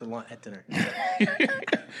at dinner.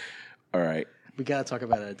 All right. We got to talk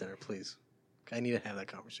about it at dinner, please. I need to have that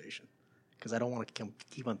conversation. Because I don't want to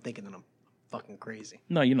keep on thinking that I'm fucking crazy.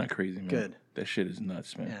 No, you're not crazy, man. Good. That shit is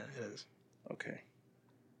nuts, man. Yeah, it is. Okay.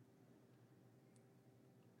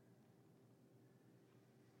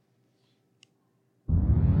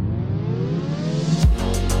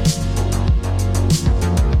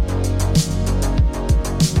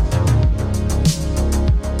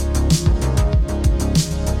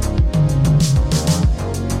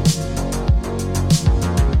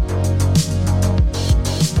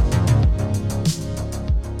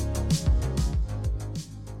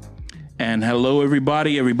 And hello,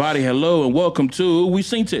 everybody, hello, and welcome to We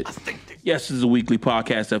Seen It. Yes, this is a weekly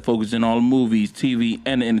podcast that focuses on all the movies, TV,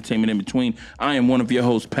 and the entertainment in between. I am one of your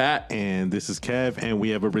hosts, Pat. And this is Kev, and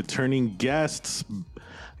we have a returning guest.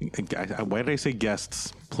 Why did I say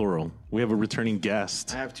guests, plural? We have a returning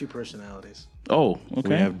guest. I have two personalities. Oh, okay.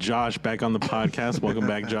 We have Josh back on the podcast. Welcome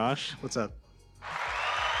back, Josh. What's up?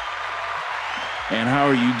 And how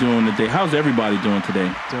are you doing today? How's everybody doing today?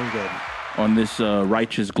 Doing good. On this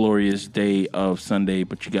righteous, glorious day of Sunday,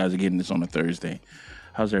 but you guys are getting this on a Thursday.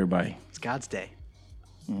 How's everybody? It's God's day.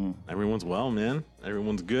 Everyone's well, man.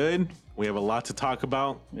 Everyone's good. We have a lot to talk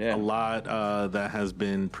about. Yeah. A lot that has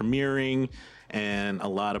been premiering and a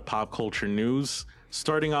lot of pop culture news.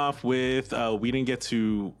 Starting off with, we didn't get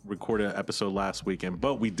to record an episode last weekend,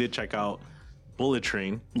 but we did check out Bullet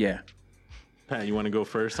Train. Yeah. Pat, you want to go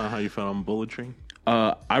first on how you felt on Bullet Train?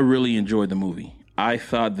 I really enjoyed the movie. I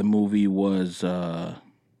thought the movie was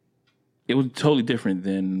it was totally different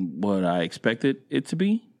than what I expected it to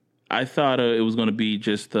be. I thought it was going to be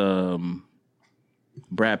just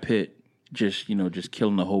Brad Pitt just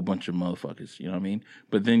killing a whole bunch of motherfuckers, you know what I mean?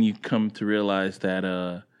 But then you come to realize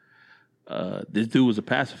that this dude was a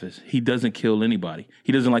pacifist. He doesn't kill anybody.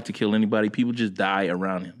 He doesn't like to kill anybody. People just die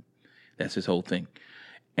around him. That's his whole thing.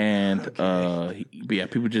 And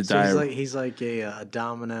people just die. He's like a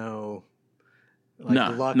domino.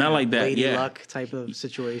 Not like that. Lady yeah. Luck type of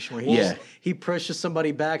situation where he pushes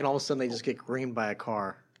somebody back and all of a sudden they just get creamed by a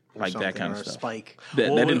car. Like that kind of or a stuff. Spike.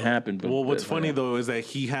 That didn't happen. But, what's funny though is that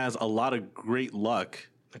he has a lot of great luck,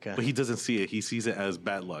 Okay. but he doesn't see it. He sees it as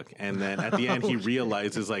bad luck, and then at the end he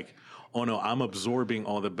realizes like, oh no, I'm absorbing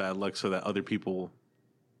all the bad luck so that other people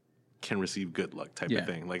can receive good luck type of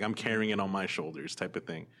thing. Like I'm carrying it on my shoulders type of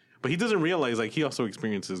thing. But he doesn't realize, like, he also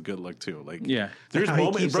experiences good luck, too. Like, there's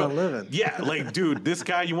moments, he keeps on living. Yeah, like, dude, this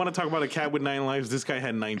guy, you want to talk about a cat with 9 lives? This guy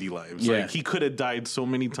had 90 lives. Yeah. Like, he could have died so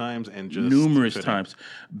many times and just... Numerous times.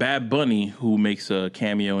 Bad Bunny, who makes a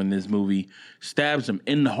cameo in this movie, stabs him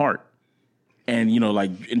in the heart. And,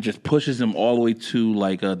 and just pushes him all the way to,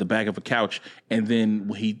 the back of a couch. And then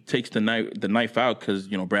when he takes the knife out, because,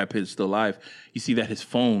 Brad Pitt is still alive, you see that his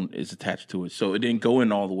phone is attached to it. So it didn't go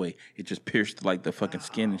in all the way. It just pierced, the fucking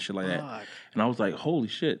skin and shit like that. And I was like, holy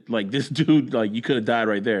shit. Like, this dude, you could have died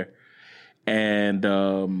right there. And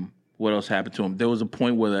what else happened to him? There was a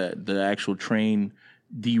point where the actual train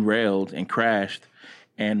derailed and crashed.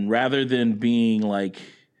 And rather than being,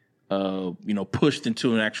 pushed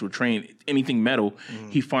into an actual train, anything metal,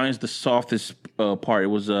 he finds the softest part. It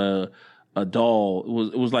was a doll.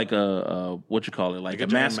 It was like a what you call it, like a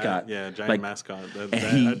mascot. Giant mascot.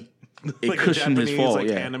 It cushioned his fall.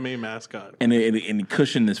 Anime mascot. And it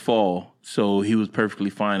cushioned his fall, so he was perfectly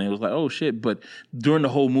fine. And it was like, oh shit! But during the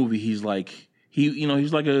whole movie, he's like.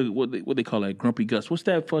 He's like a what they call that, Grumpy Gus. What's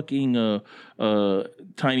that fucking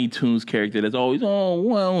Tiny Toons character that's always, oh,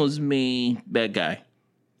 well, it was me, that guy.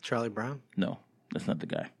 Charlie Brown? No, that's not the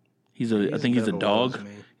guy. I think he's a dog.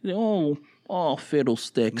 He's like, oh,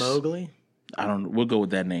 fiddlesticks. Mowgli? I don't know. We'll go with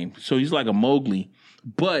that name. So he's like a Mowgli,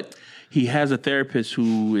 but he has a therapist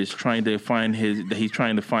who is trying to find his zen. He's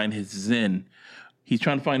trying to find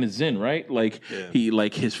his zen, right?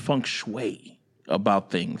 His feng shui about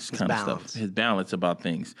things, his kind balance. of stuff. His balance about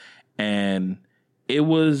things. And it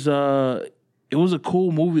was a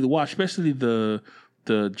cool movie to watch, especially the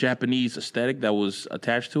Japanese aesthetic that was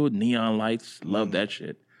attached to it. Neon lights, love that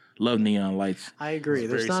shit. Love neon lights. I agree.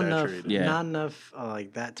 There's not enough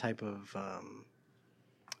that type of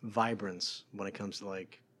vibrance when it comes to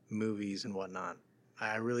movies and whatnot.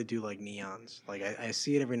 I really do like neons. I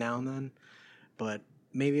see it every now and then, but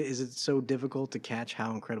maybe is it so difficult to catch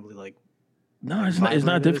how incredibly No, it's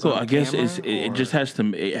not difficult. I guess it just has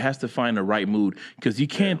to find the right mood, because you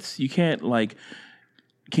can't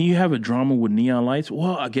can you have a drama with neon lights?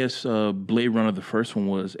 Well, I guess Blade Runner, the first one,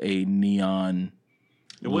 was a neon.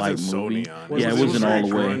 It wasn't so neon. It wasn't all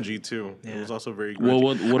the way. Grungy too. Yeah. It was also very grungy. Well,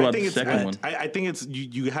 what about the second one? I think it's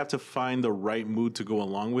you have to find the right mood to go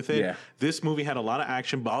along with it. Yeah. This movie had a lot of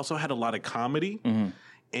action, but also had a lot of comedy. Mm-hmm.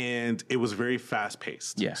 and it was very fast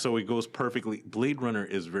paced. Yeah. So it goes perfectly. Blade Runner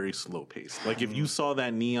is very slow paced. Like if you saw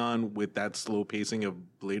that neon with that slow pacing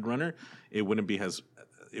of Blade Runner, it wouldn't be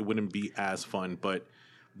as fun. But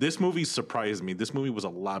this movie surprised me. This movie was a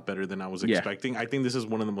lot better than I was expecting. I think this is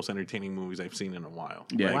one of the most entertaining movies I've seen in a while.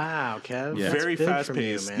 Yeah. Like, Wow, Kev. Yeah. That's very big fast from you,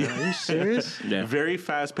 paced. man. Are you serious? Yeah. Very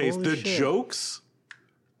fast paced. Holy The shit. jokes,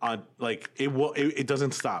 like it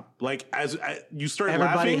doesn't stop. Like as you start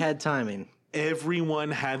Everybody laughing, had timing. everyone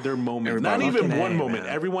had their moment. Everybody. Not even Fucking one A, moment.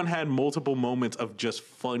 man. Everyone had multiple moments of just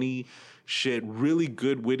funny shit, really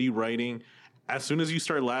good witty writing. As soon as you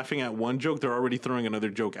start laughing at one joke, they're already throwing another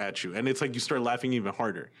joke at you, and it's like you start laughing even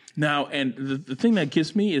harder. Now, and the thing that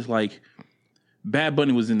gets me is like, Bad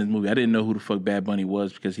Bunny was in this movie. I didn't know who the fuck Bad Bunny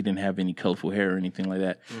was because he didn't have any colorful hair or anything like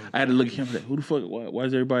that. I had to look at him like, who the fuck? Why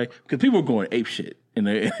is everybody? Because people were going ape shit in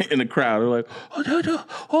the in the crowd. They're like,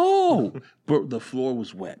 oh, bro, the floor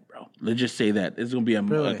was wet, bro. Let's just say that it's gonna be a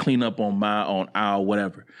Really? cleanup on aisle,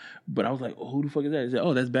 whatever. But I was like, who the fuck is that? He said,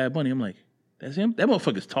 oh, that's Bad Bunny. I'm like, that's him. That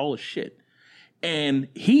motherfucker's tall as shit, and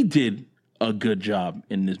he did a good job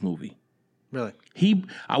in this movie. Really?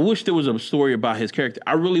 I wish there was a story about his character.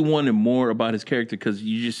 I really wanted more about his character because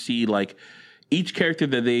you just see like each character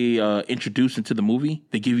that they introduce into the movie,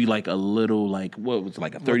 they give you like a little like what was it,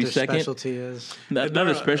 like a 30 What their second. specialty is. Not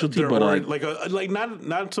a specialty, Their but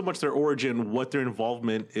not so much their origin, what their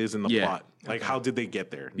involvement is in the Yeah. plot. Like how did they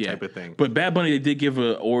get there, type of thing. But Bad Bunny, they did give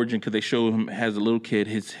an origin because they show him as a little kid.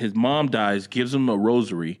 His mom dies, gives him a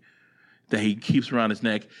rosary that he keeps around his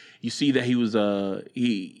neck. You see that he was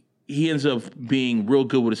he ends up being real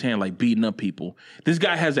good with his hand, like beating up people. This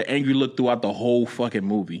guy has an angry look throughout the whole fucking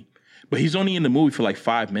movie, but he's only in the movie for like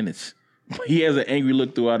 5 minutes. He has an angry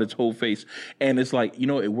look throughout his whole face, and it's like, you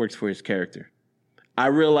know, it works for his character. I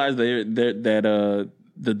realized that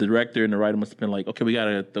the director and the writer must have been like, okay, we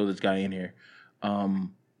gotta throw this guy in here.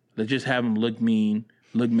 Let's just have him look mean,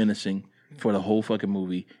 look menacing for the whole fucking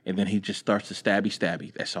movie, and then he just starts to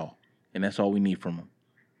stabby. That's all, and that's all we need from him.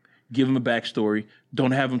 Give him a backstory.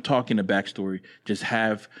 Don't have him talk in a backstory. Just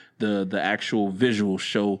have the actual visuals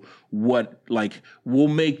show what, like, will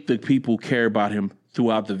make the people care about him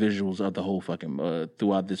throughout the visuals of the whole fucking,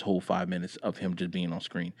 throughout this whole 5 minutes of him just being on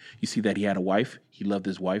screen. You see that he had a wife. He loved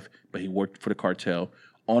his wife, but he worked for the cartel.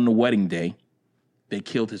 On the wedding day, they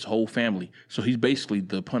killed his whole family. So he's basically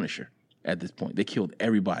the Punisher at this point. They killed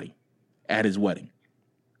everybody at his wedding.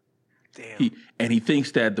 Damn. He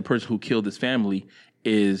thinks that the person who killed his family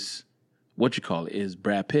is is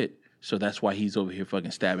Brad Pitt. So that's why he's over here fucking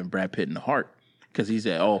stabbing Brad Pitt in the heart. Because he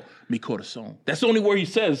said, oh, mi corazón. That's the only word he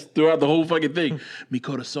says throughout the whole fucking thing. Mi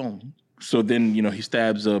corazón. So then, you know, he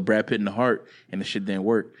stabs Brad Pitt in the heart and the shit didn't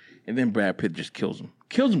work. And then Brad Pitt just kills him.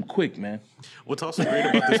 Kills him quick, man. What's also great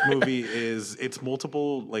about this movie is it's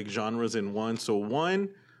multiple like genres in one. So one,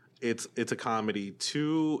 it's a comedy.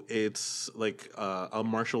 Two, it's like a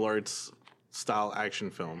martial arts style action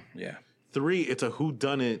film. Yeah. Three, it's a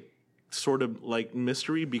whodunit sort of like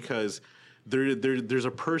mystery because there's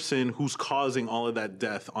a person who's causing all of that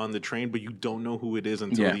death on the train, but you don't know who it is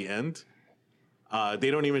until the end.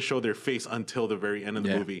 They don't even show their face until the very end of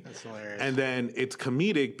the movie. That's hilarious. And then it's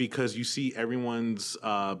comedic because you see everyone's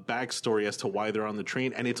backstory as to why they're on the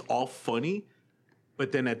train, and it's all funny.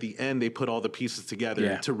 But then at the end, they put all the pieces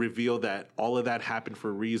together to reveal that all of that happened for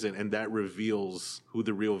a reason, and that reveals who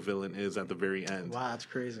the real villain is at the very end. Wow, that's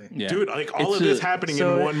crazy. Yeah. Dude, like all of this happening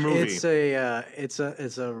in one movie. It's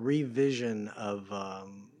a revision of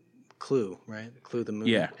Clue, right? Clue the movie.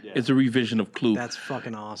 Yeah. It's a revision of Clue. That's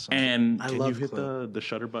fucking awesome. And I Can love you hit Clue. the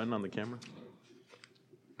shutter button on the camera?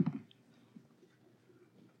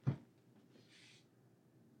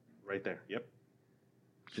 Right there. Yep.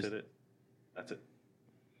 Just hit it. That's it.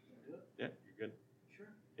 Yeah, you're good. Sure.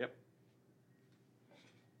 Yep.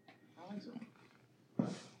 I don't think so.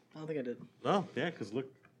 I don't think I did. Oh, yeah, because look,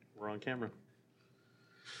 we're on camera.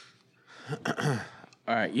 all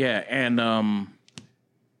right, yeah, and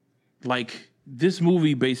like this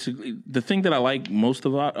movie, basically, the thing that I like most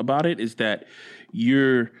about it is that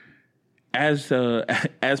you're as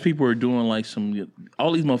people are doing like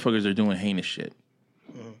all these motherfuckers are doing heinous shit.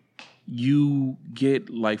 You get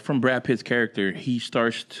like from Brad Pitt's character, he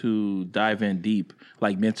starts to dive in deep,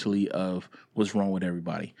 like mentally, of what's wrong with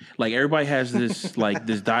everybody. Like everybody has this like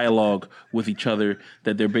this dialogue with each other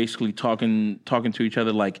that they're basically talking to each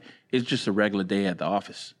other like it's just a regular day at the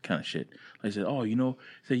office kind of shit. Like I said, oh, you know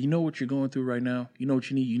what you're going through right now. You know what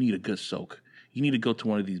you need? You need a good soak. You need to go to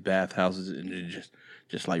one of these bathhouses and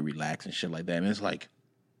just like relax and shit like that. And it's like,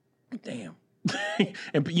 damn.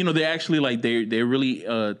 And you know, they're actually like they're really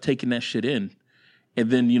taking that shit in, And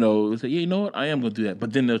then, you know, it's like, yeah, you know what? I am going to do that.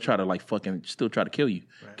 But then they'll try to like fucking still try to kill you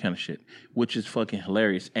kind of shit, which is fucking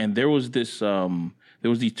hilarious. And there was this, there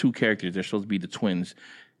was these two characters. They're supposed to be the twins,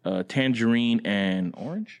 Tangerine and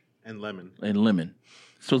Orange? And Lemon. And Lemon.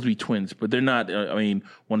 Supposed to be twins, but they're not. I mean,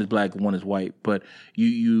 one is black, one is white. But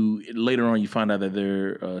you later on, you find out that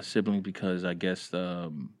they're siblings because I guess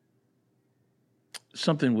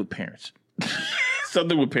something with parents.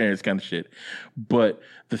 Something with parents kind of shit. But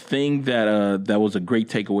the thing that that was a great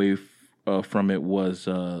takeaway from it was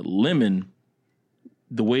Lemon.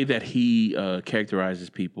 The way that he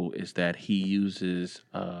characterizes people is that he uses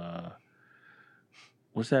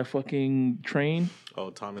what's that fucking train?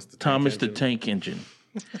 Oh, Thomas the Tank Engine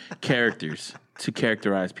characters to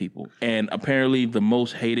characterize people. And apparently the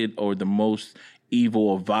most hated or the most evil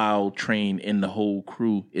or vile train in the whole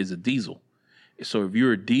crew is a diesel. So if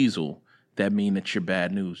you're a diesel, that means that you're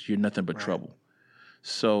bad news. You're nothing but trouble.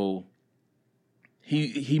 So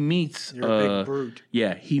he meets You're a big brute.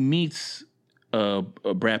 Yeah, he meets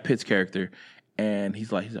Brad Pitt's character, and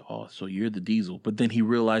he's like, oh, so you're the diesel. But then he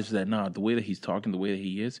realizes that the way that he's talking, the way that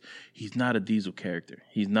he is, he's not a diesel character.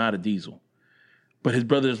 He's not a diesel. But his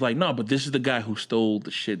brother is like, no, but this is the guy who stole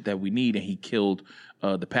the shit that we need, and he killed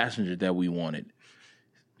the passenger that we wanted.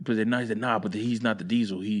 But then he said, but he's not the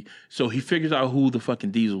diesel. So he figures out who the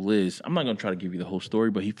fucking diesel is. I'm not going to try to give you the whole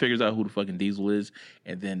story, but he figures out who the fucking diesel is,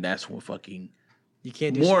 and then that's when fucking... You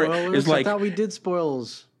can't do more, spoilers? it's like, I thought we did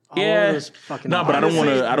spoils. Yeah. But I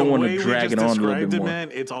don't want to drag it on a little bit more. Man,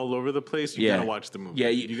 it's all over the place. You gotta watch the movie. Yeah,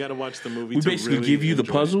 you gotta watch the movie. We basically really give you the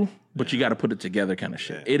puzzle, but you got to put it together, kind of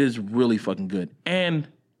shit. Yeah. It is really fucking good, and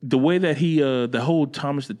the way that he, the whole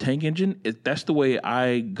Thomas the Tank Engine, that's the way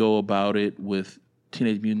I go about it with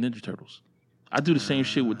Teenage Mutant Ninja Turtles. I do the same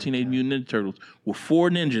shit with Teenage Mutant Ninja Turtles with 4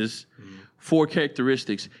 ninjas, 4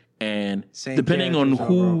 characteristics, and depending on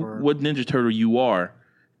what Ninja Turtle you are,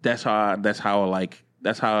 that's how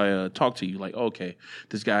I talk to you. Like, okay,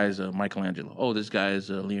 this guy is Michelangelo. Oh, this guy is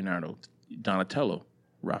Leonardo, Donatello,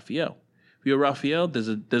 Raphael. If you're Raphael, there's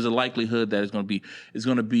a likelihood that it's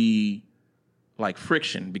gonna be like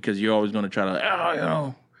friction because you're always gonna try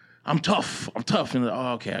to, I'm tough. And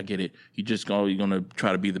okay, I get it. You're gonna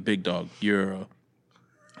try to be the big dog. You're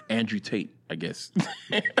Andrew Tate, I guess,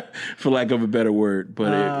 for lack of a better word.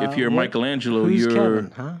 But if you're Michelangelo, who's you're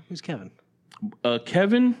Kevin? Huh? Who's Kevin?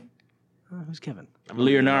 Kevin. Who's Kevin?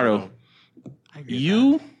 Leonardo. I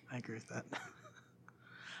agree with that.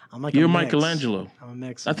 I'm like you're a mix. Michelangelo. I'm a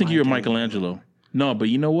mix. I think you're Michelangelo. No, but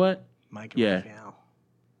you know what? Raphael.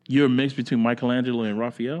 You're a mix between Michelangelo and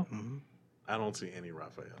Raphael. Mm-hmm. I don't see any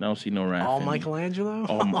Raphael. I don't see no Raphael. All Michelangelo?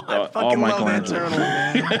 I fucking love that turtle,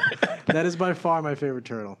 man. That is by far my favorite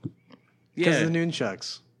turtle. Because of the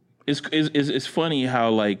nunchucks. It's funny how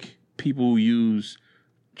like people use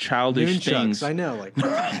childish things. I know, like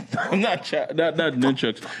not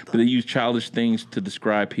nunchucks, but they use childish things to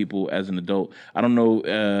describe people as an adult. I don't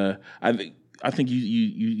know. I think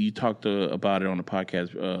you talked about it on the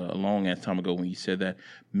podcast a long ass time ago when you said that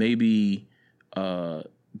maybe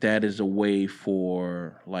that is a way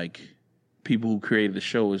for like people who created the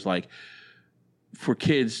show is like for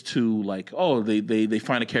kids to like they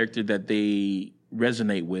find a character that they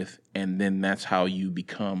resonate with, and then that's how you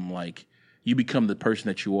become the person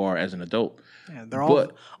that you are as an adult. Yeah, they're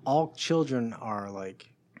all children are like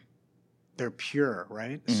they're pure,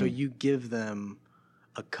 right? Mm-hmm. So you give them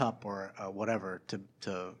a cup or whatever to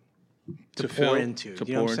pour into.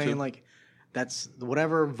 You know what I'm saying? Like that's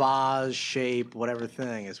whatever vase shape, whatever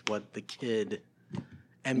thing is what the kid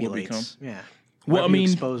emulates. Yeah. Well, I mean,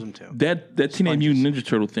 expose them to that Teenage Mutant Ninja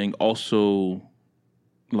Turtle thing also,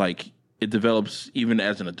 like, it develops even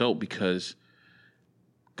as an adult because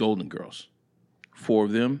Golden Girls, 4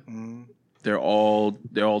 of them, they're all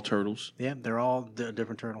turtles. Yeah, they're all a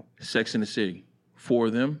different turtle. Sex in the City, 4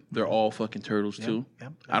 of them, they're all fucking turtles too.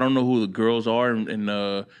 Yep. I don't know who the girls are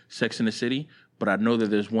in Sex in the City, but I know that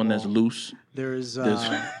there's one that's loose. There's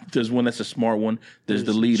one that's a smart one. There's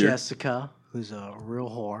the leader, Jessica, who's a real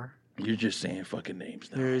whore. You're just saying fucking names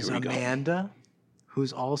now. There's Amanda,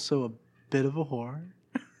 who's also a bit of a whore.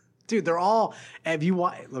 Dude, they're all. Have you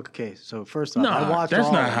watched? Look, okay. So first off, I watched.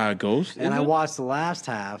 That's not how it goes. And I watched the last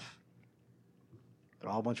half. They're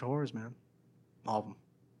all a bunch of whores, man. All of them.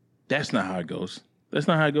 That's not how it goes. That's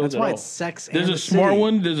not how it goes. That's at why all. it's Sex. There's and a smart City.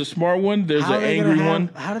 one. There's a smart one. There's an angry one.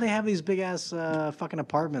 How do they have these big ass fucking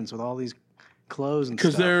apartments with all these clothes and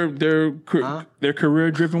stuff? Because they're career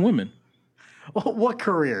driven women. Well, what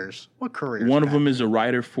careers? What careers? One of them is a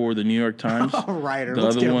writer for the New York Times. A writer. The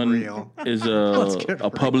Let's other get one real. is a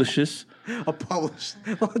publicist. A published.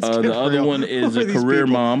 The other one is a career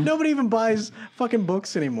mom. Nobody even buys fucking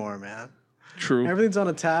books anymore, man. True. Everything's on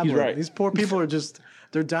a tablet. Right. These poor people are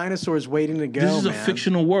they're dinosaurs waiting to go. This is a man.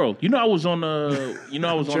 fictional world. You know, I was on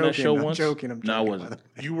that show once. I'm joking. No, I wasn't.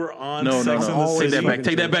 You were on No. Sex and the Take City. that back.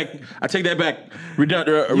 Take that back. I take that back.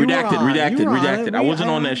 Redacted. I wasn't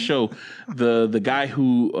on that show. The guy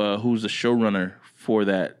who's the showrunner for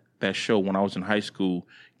that show when I was in high school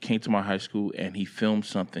came to my high school and he filmed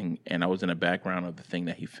something and I was in the background of the thing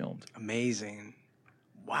that he filmed. Amazing.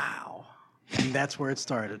 Wow. And that's where it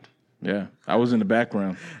started. Yeah, I was in the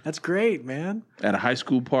background That's great, man. at a high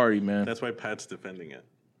school party, man. That's why Pat's defending it.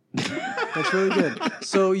 That's really good.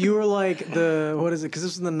 So you were like what is it? Because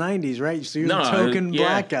this was in the 90s, right? So you're the token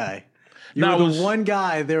black guy. You were the one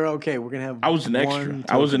guy. They're okay. We're gonna have. I was an extra.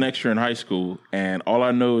 I was an extra in high school, and all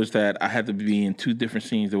I know is that I had to be in two different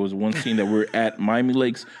scenes. There was one scene that we're at Miami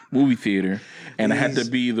Lakes movie theater, and I had to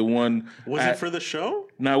be the one. Was it for the show?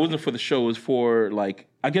 No, it wasn't for the show. It was for like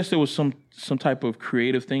I guess there was some type of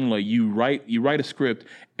creative thing. Like you write a script,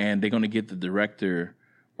 and they're gonna get the director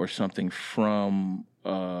or something from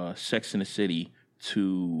Sex and the City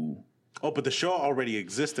to. Oh, but the show already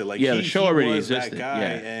existed. Like the show already was existed. That guy, Yeah.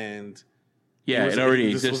 and Yeah, it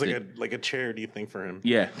already existed. This was like a charity thing for him.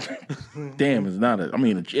 Yeah. Damn, it's not I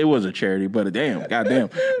mean, it was a charity, but goddamn.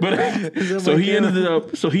 But so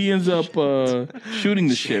he ends up shooting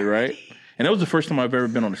the shit, right? And that was the first time I've ever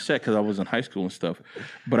been on a set because I was in high school and stuff.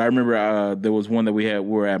 But I remember there was one that we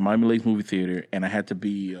were at Miami Lakes movie theater, and I had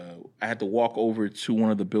to walk over to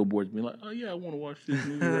one of the billboards and be like, oh yeah, I want to watch this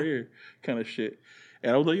movie right here, kind of shit.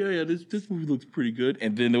 And I was like, yeah, this movie looks pretty good.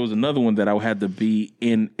 And then there was another one that I had to be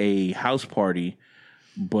in a house party,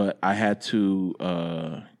 but I had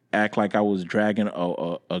to act like I was dragging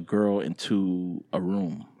a girl into a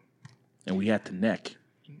room, and we had to neck.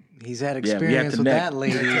 He's had experience with that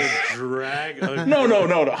lady. Drag. No.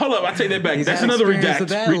 Hold up, I take that back. That's another redact.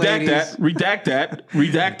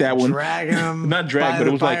 Redact that one. Drag him. Not drag, but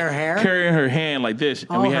it was like her hair? carrying her hand like this,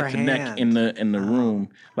 and we had to her neck hand. in the room,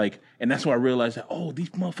 like. And that's when I realized that these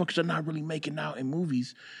motherfuckers are not really making out in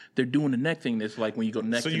movies. They're doing the neck thing. That's like when you go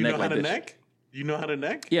neck So to you neck know how like to this. neck? You know how to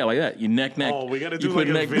neck? Yeah, like that. You neck. Oh, we got to You do put like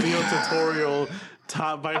a neck- video tutorial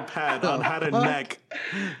taught by Pat on how to neck.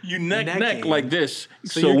 You neck Necking. like this.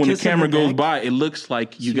 So you're when the kissing camera her goes neck? by, it looks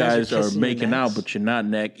like you So you guys guys are are kissing your making out, necks? but you're not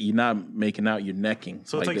making out. You're necking.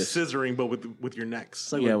 So it's like this. scissoring, but with your necks.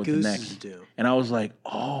 It's like Yeah, what with the neck. gooses do. And I was like,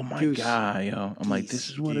 oh my Goose. God, yo. I'm like, this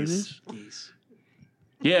is what it is? Geese.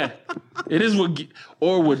 Yeah. It is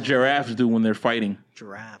what giraffes do when they're fighting.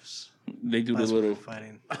 Giraffes. They do That's the what little. they're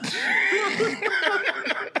fighting.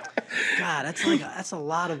 God, that's a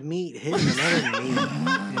lot of meat hitting another meat. You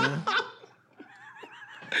know?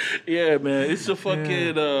 Yeah, man. It's a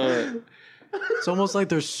fucking. It's almost like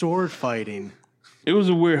they're sword fighting. It was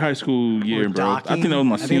a weird high school year, Or bro. docking. I think that was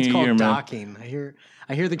my I think senior it's called year, man. docking.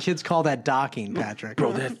 I hear the kids call that docking, Patrick.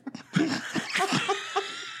 Bro,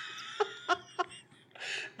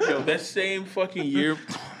 that same fucking year.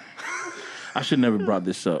 I should never brought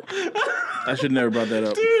this up. I should never brought that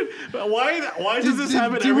up. Dude, why does this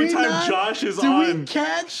happen every time Josh is on? Do we We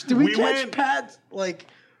catch went- Pat like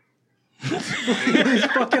his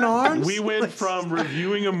fucking arms? We went from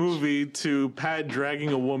reviewing a movie to Pat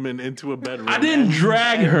dragging a woman into a bedroom. I didn't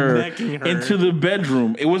drag and her necking her. into the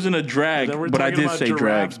bedroom. It wasn't a drag, Then we're but I talking did about say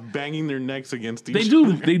giraffes drag. banging their necks against each They other.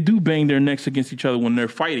 do. They do bang their necks against each other when they're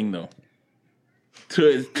fighting, though,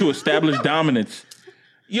 to establish dominance.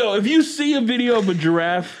 Yo, if you see a video of a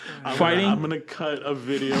giraffe fighting, I'm gonna cut a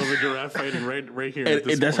video of a giraffe fighting right here. at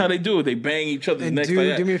this and that's how point. they do it. They bang each other's And necks dude, like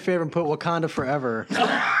that. do me a favor and put Wakanda Forever.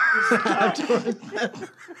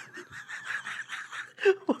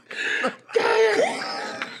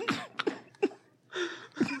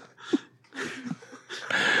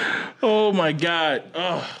 Oh my god.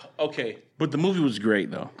 Oh, okay. But the movie was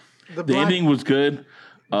great though. The Black- ending was good.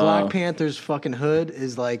 Black Panther's fucking hood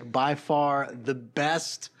is like by far the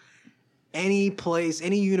best. Any place,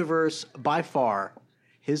 any universe, by far,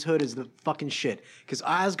 his hood is the fucking shit. Because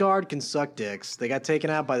Asgard can suck dicks. They got taken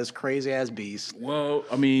out by this crazy ass beast. Well,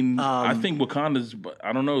 I mean, I think Wakanda's.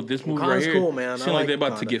 I don't know. This movie right Wakanda's here cool, man. I seems like like they're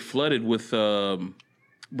about to Wakanda. get flooded with the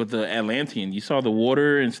Atlantean. You saw the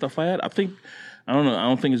water and stuff like that. I don't know. I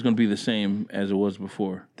don't think it's going to be the same as it was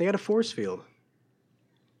before. They got a force field.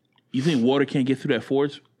 You think water can't get through that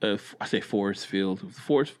force? I say force field.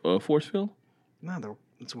 Force field. No,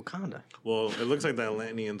 it's Wakanda. Well, it looks like the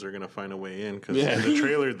Atlanteans are gonna find a way in because Yeah. in the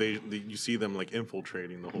trailer you see them like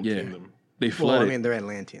infiltrating the whole Yeah. kingdom. They Well, flooded. I mean, they're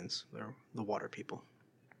Atlanteans. They're the water people.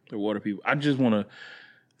 They're water people. I just want to.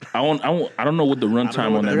 I don't know what the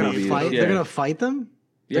runtime on that They're That gonna movie fight. is. They're gonna fight them.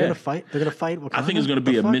 They're gonna fight. They're gonna fight. Wakanda? I think it's gonna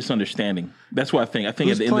be a misunderstanding. That's what I think. I think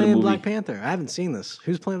Who's at the end of the playing movie, Black Panther? I haven't seen this.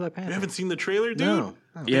 Who's playing Black Panther? You haven't seen the trailer, dude? No.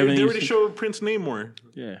 They already showed Prince Namor.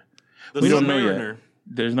 yeah, The we don't know Submariner. yet.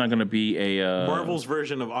 There's not gonna be a Marvel's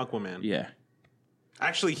version of Aquaman. Yeah,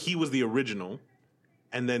 Actually, he was the original,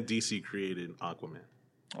 and then DC created Aquaman.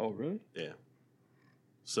 Oh, really? Yeah.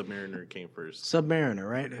 Submariner came first. Submariner,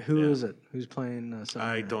 right? Who is it? Who's playing Submariner?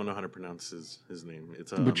 I don't know how to pronounce his name.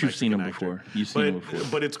 It's a But you've seen him Mexican before. actor. You've seen him before.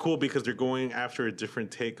 But it's cool because they're going after a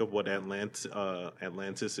different take of what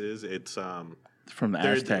Atlantis is. It's From the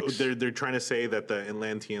Aztecs. they're trying to say that the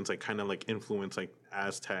Atlanteans like kind of like influence like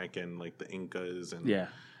Aztec and like the Incas and Yeah.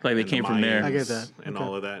 Like they and came the from there. I get that. and Okay.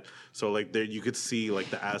 all of that. So like there you could see like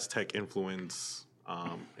the Aztec influence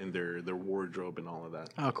in their wardrobe and all of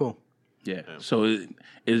that. Oh, cool. Yeah. So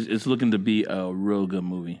it's looking to be a real good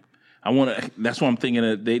movie. That's what I'm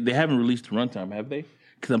thinking. They haven't released the runtime, have they?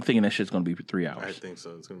 Because I'm thinking that shit's going to be 3 hours. I think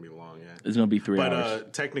so. It's gonna be long, yeah. It's going to be 3 hours.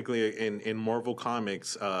 But technically, in Marvel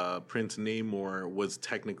Comics, Prince Namor was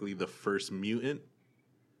technically the first mutant.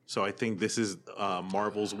 So I think this is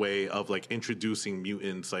Marvel's way of like introducing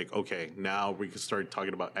mutants. Like, okay, now we can start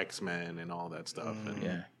talking about X-Men and all that stuff. And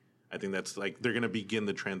Yeah. I think that's like they're gonna begin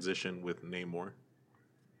the transition with Namor.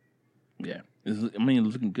 Yeah. It's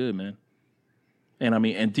looking good, man. And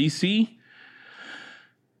and DC,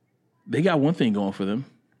 they got one thing going for them.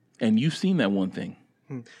 And you've seen that one thing.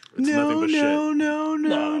 It's nothing but shit.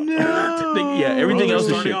 Yeah, everything They're else is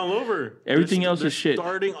starting shit. all over. Everything else They're is shit.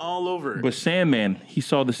 Starting all over. But Sandman, he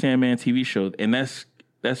saw the Sandman TV show, and that's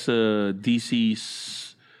a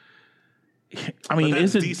DC. But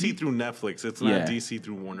that's is it DC through Netflix? It's not Yeah. DC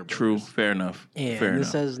through Warner Bros. True, fair enough. Yeah, fair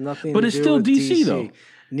this enough. has nothing. But to it's do still with DC, though.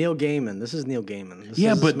 Neil Gaiman. This is Neil Gaiman. This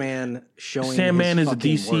Yeah, is but this man showing. Sandman his is a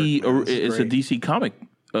fucking DC, work, man. or This is it's a great. DC comic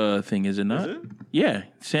thing, is it not? Is it? Yeah,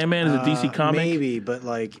 Sandman is a DC comic. Maybe, but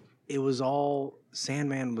like it was all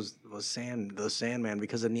Sandman was the Sandman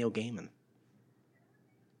because of Neil Gaiman.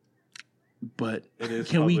 But It is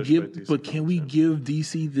can we published by give? DC But can we Comics, give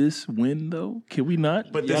DC this win though? Can we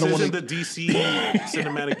not? But I this don't isn't wanna- the DC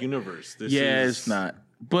cinematic universe. This Yeah, is, it's not.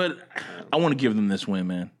 But I want to give them this win,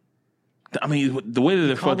 man. I mean, the way that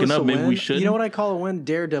they're Call fucking this a up, maybe win? we shouldn't. You know what I call a win?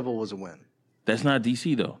 Daredevil was a win. That's not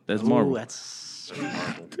DC though. That's Ooh, Marvel. that's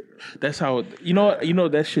That's how. You know what? You know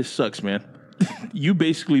that shit sucks, man. You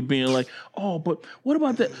basically being like, oh, but what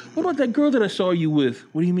about that? What about that girl that I saw you with?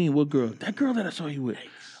 What do you mean? What girl? That girl that I saw you with?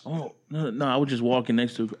 Oh no, I was just walking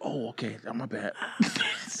next to her. Oh, okay, my bad.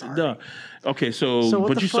 No. Okay, so. What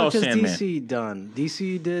but the you saw fuck has Sandman. DC done?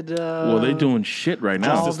 DC did. Well, they're doing shit right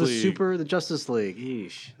now. all Justice the League. the Justice League.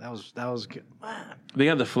 Eesh, that was good. They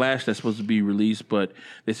got the Flash that's supposed to be released, but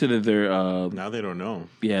they said that they're Now they don't know.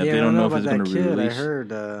 yeah, Yeah, they I don't know if about it's that going to be kid. I released.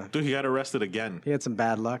 heard Dude, he got arrested again. he had some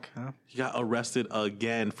bad luck. Huh? He got arrested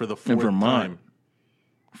again for the In fourth Vermont time.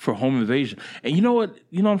 for home invasion. And you know what?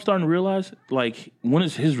 You know, I'm starting to realize, like, when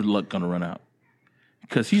is his luck going to run out?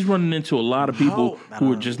 Because he's running into a lot of people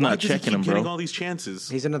who are just Why not does he checking keep him, getting bro. all these chances?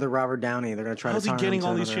 He's another Robert Downey. They're gonna try How's to he turn getting him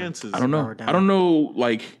all to these another chances? I don't know. Robert Downey. I don't know.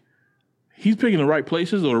 Like, he's picking the right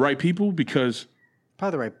places or the right people because,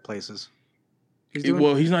 Probably the right places. He's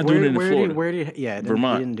well, he's not doing it in Florida. Where did he, yeah,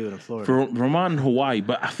 Vermont. He didn't do it in Florida. Vermont and Hawaii.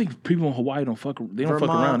 But I think people in Hawaii don't fuck. They don't fuck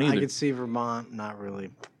around I either could see Vermont not really.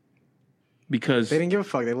 because They didn't give a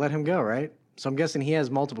fuck. They let him go, right? So I'm guessing he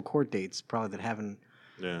has multiple court dates, probably that haven't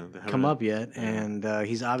Yeah, they come haven't- up yet, and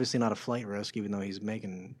he's obviously not a flight risk, even though he's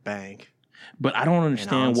making bank. But I don't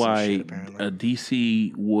understand some why shit, apparently. a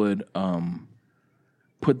DC would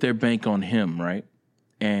put their bank on him, right?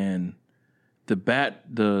 And the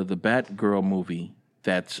Batgirl movie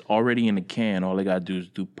that's already in the can, all they gotta do is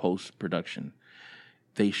do post production.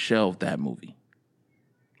 They shelved that movie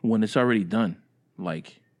when it's already done.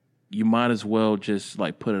 Like, you might as well just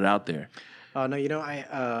like put it out there. Oh no,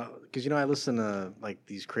 because I listen to like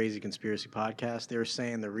these crazy conspiracy podcasts. They were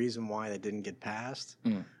saying the reason why they didn't get passed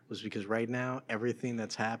was because right now everything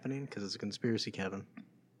that's happening, because it's a conspiracy, Kevin,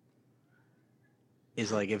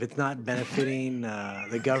 is like if it's not benefiting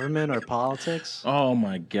the government or politics, Oh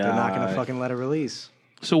my god! they're not going to fucking let it release.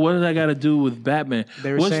 So what does that got to do with Batman?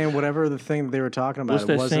 They were saying whatever the thing that they were talking about, what's it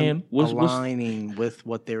that wasn't saying? What's- aligning with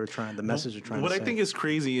what they were trying, the message they're trying What to I say. think is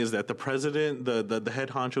crazy is that the president, the head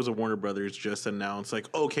honchos of Warner Brothers, just announced like,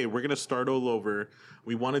 okay, we're gonna start all over.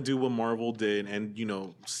 We want to do what Marvel did, and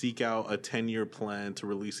seek out a 10-year plan to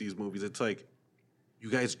release these movies. It's like,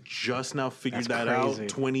 you guys just now figured That's that crazy. out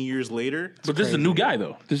 20 years later. But this is a new guy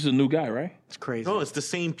though. This is a new guy, right? It's crazy. No, it's the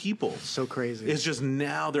same people. so crazy. It's just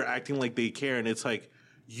now they're acting like they care, and it's like,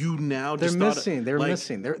 You now they're just missing. They're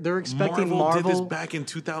missing. They're expecting Marvel did this back in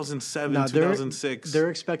 2007, 2006. They're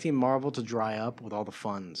expecting Marvel to dry up with all the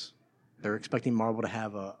funds. They're expecting Marvel to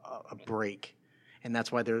have a break. And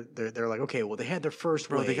that's why they're like, okay, well, they had their first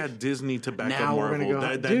wave. They got Disney to back now up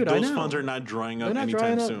Marvel. Those funds are not drying up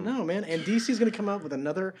anytime soon. No, man. And DC's going to come up with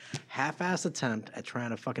another half-assed attempt at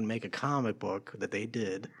trying to fucking make a comic book that they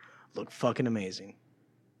did look fucking amazing.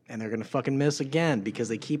 And they're going to fucking miss again because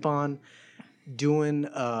they keep on doing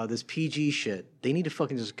this PG shit. They need to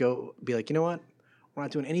fucking just go be like, you know what? We're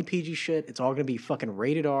not doing any PG shit. It's all going to be fucking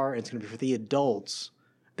rated R. It's going to be for the adults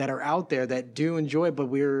that are out there that do enjoy it, but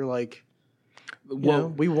we're like...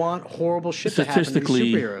 we want horrible shit to happen to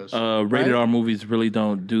these superheroes. Rated R movies really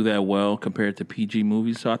don't do that well compared to PG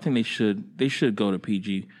movies. So I think they should go to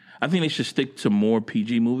PG. I think they should stick to more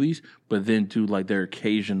PG movies, but then do like their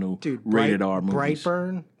occasional rated R movies.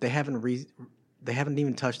 Brightburn, they haven't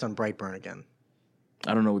even touched on Brightburn again.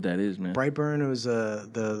 I don't know what that is, man. Brightburn was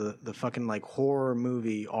the fucking like horror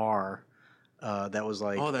movie R. That was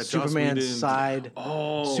like Superman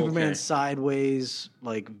sideways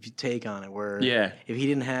like take on it, where if he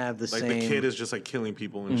didn't have the like same, the kid is just like killing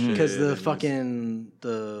people and shit, because the fucking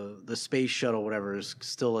the space shuttle whatever is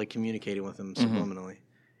still like communicating with him subliminally,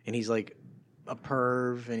 and he's like a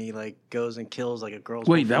perv and he like goes and kills like a girl's.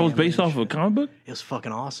 Wait, that was based off of a comic book? It was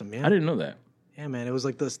fucking awesome, man. I didn't know that. Yeah, man, it was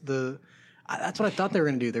like that's what I thought they were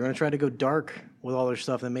gonna do. They're gonna try to go dark with all their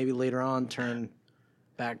stuff, and maybe later on turn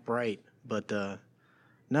back bright. But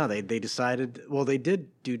no, they decided. Well, they did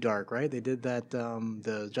do dark, right? They did that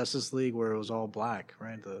the Justice League where it was all black,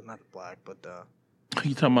 right? Not black, but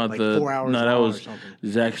you talking about like the 4 hours? No, that was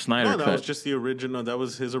Zack Snyder. No, that cut. was just the original. That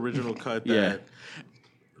was his original cut.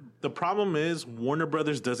 The problem is Warner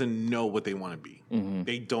Brothers doesn't know what they want to be. Mm-hmm.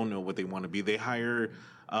 They don't know what they want to be. They hire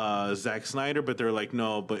Zack Snyder, but they're like,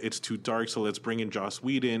 no, but it's too dark, so let's bring in Joss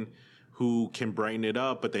Whedon, who can brighten it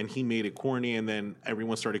up, but then he made it corny, and then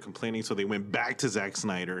everyone started complaining, so they went back to Zack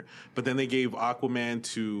Snyder. But then they gave Aquaman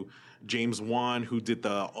to James Wan, who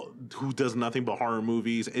does nothing but horror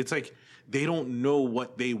movies. It's like they don't know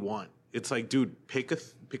what they want. It's like, dude, pick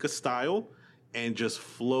a style and just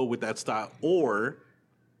flow with that style, or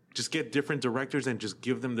just get different directors and just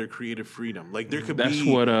give them their creative freedom. Like there could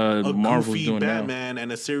be what a Marvel's goofy doing Batman now.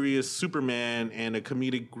 And a serious Superman and a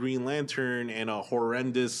comedic Green Lantern and a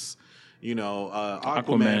horrendous,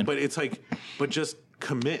 Aquaman. But it's like, just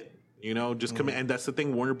commit, just commit. And that's the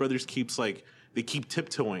thing. Warner Brothers they keep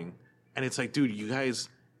tiptoeing, and it's like, dude, you guys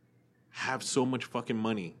have so much fucking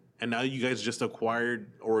money, and now you guys just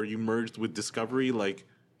acquired or you merged with Discovery. Like,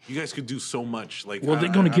 you guys could do so much. Like, well,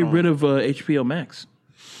 they're going to get rid of HBO Max.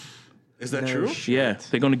 Is that true? Shit. Yeah,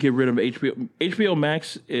 they're going to get rid of HBO. HBO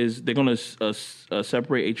Max they're going to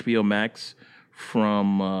separate HBO Max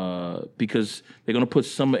from because they're going to put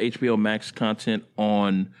some of HBO Max content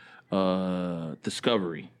on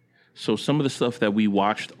Discovery. So some of the stuff that we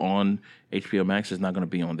watched on HBO Max is not going to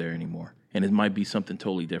be on there anymore, and it might be something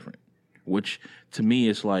totally different. Which to me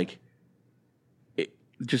is like,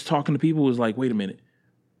 just talking to people is like, wait a minute.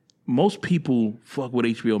 Most people fuck with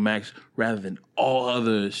HBO Max rather than all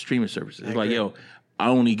other streaming services. It's like, yo, I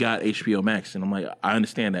only got HBO Max. And I'm like, I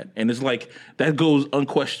understand that. And it's like, that goes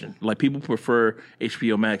unquestioned. Like, people prefer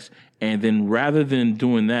HBO Max. And then rather than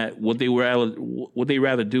doing that, what they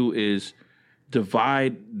rather do is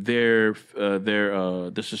divide the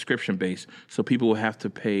subscription base so people will have to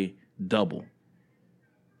pay double.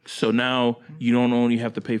 So now you don't only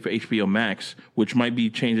have to pay for HBO Max, which might be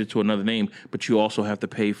changed to another name, but you also have to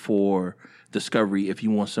pay for Discovery if you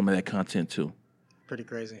want some of that content too. Pretty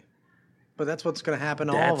crazy. But that's what's going to happen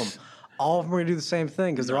to all of them. All of them are going to do the same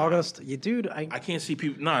thing because they're all going to... dude, I can't see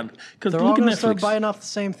people... because they're all going to start biting off the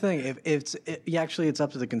same thing. Actually, it's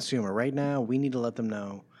up to the consumer. Right now, we need to let them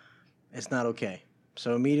know it's not okay.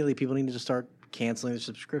 So immediately, people need to start canceling their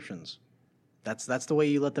subscriptions. That's the way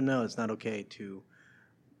you let them know it's not okay to...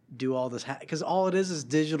 do all this because all it is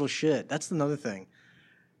digital shit. That's another thing.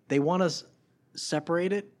 They want us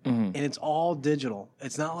separate it, and it's all digital.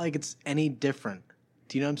 It's not like it's any different.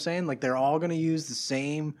 Do you know what I'm saying? Like, they're all going to use the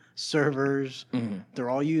same servers. Mm-hmm. They're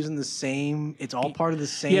all using the same. It's all part of the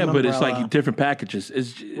same. Yeah, but umbrella. It's like different packages.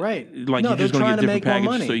 It's right. Like, you're just going to get different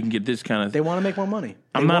packages so you can get this kind of. They want to make more money.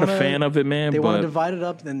 I'm not a fan of it, man. They want to divide it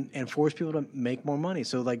up and force people to make more money.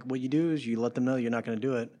 So, like, what you do is you let them know you're not going to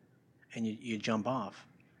do it, and you jump off.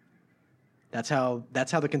 That's how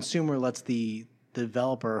the consumer lets the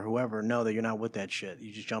developer or whoever know that you're not with that shit.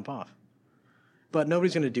 You just jump off. But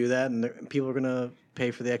nobody's going to do that, and people are going to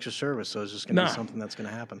pay for the extra service. So it's just going to be something that's going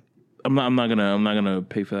to happen. I'm not gonna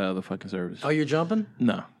pay for that other fucking service. Oh, you're jumping?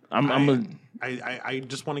 No, I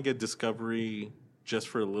just want to get Discovery just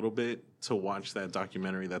for a little bit to watch that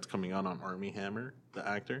documentary that's coming out on Armie Hammer, the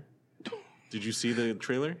actor. Did you see the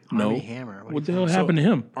trailer? No. Armie Hammer. What the hell happened to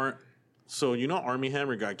him? So you know Armie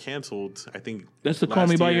Hammer got canceled, I think. That's the Call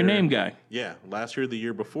Me By Your Name guy. Yeah, last year or the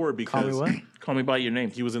year before because... Call me what? Call Me By Your Name.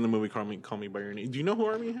 He was in the movie Call Me By Your Name. Do you know who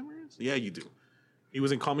Armie Hammer is? Yeah, you do. He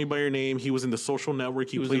was in Call Me By Your Name. He was in The Social Network.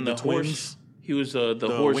 He played the twins. He was the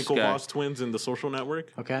horse guy. Winklevoss twins in The Social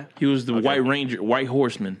Network. Okay. He was the White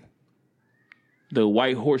Horseman. The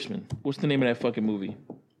White Horseman. What's the name of that fucking movie?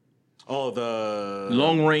 Oh, the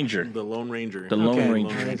Lone Ranger. The Lone Ranger. The Lone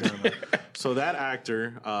Ranger. So that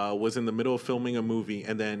actor was in the middle of filming a movie,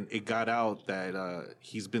 and then it got out that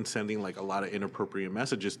he's been sending like a lot of inappropriate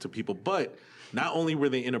messages to people. But not only were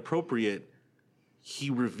they inappropriate, he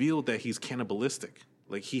revealed that he's cannibalistic.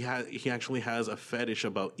 Like he actually has a fetish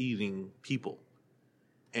about eating people.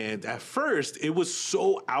 And at first, it was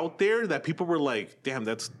so out there that people were like, "Damn,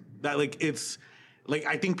 it's." Like,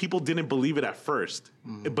 I think people didn't believe it at first,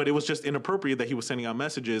 but it was just inappropriate that he was sending out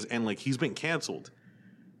messages, and, like, he's been canceled.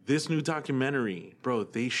 This new documentary, bro,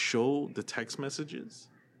 they show the text messages.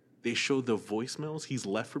 They show the voicemails he's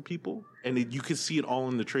left for people, and you can see it all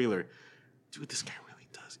in the trailer. Dude, this guy really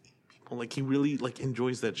does eat people. Like, he really, like,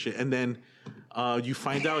 enjoys that shit. And then you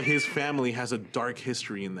find out his family has a dark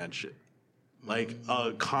history in that shit. Like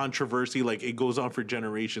controversy, like it goes on for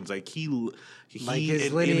generations. Like he like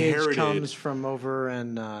his lineage comes from over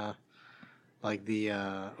in like the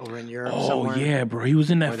over in Europe. Oh somewhere, yeah, bro. He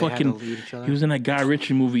was in that fucking. He was in that Guy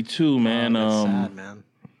Ritchie movie too, man. That's sad, man.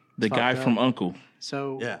 The guy from Uncle.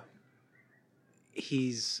 So yeah,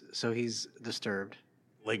 he's disturbed,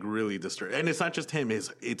 like really disturbed, and it's not just him.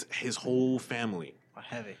 It's his whole family.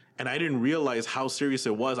 Heavy. And I didn't realize how serious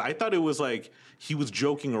it was. I thought it was like he was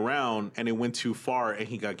joking around and it went too far and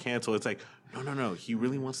he got canceled. It's like, no. He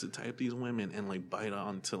really wants to tie up these women and like bite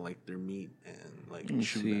onto like their meat and like Let me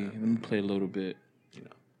chew see. them. Let me play a little bit. You know,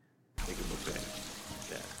 make it look bad.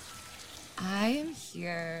 Yeah. I am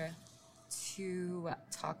here to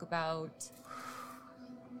talk about.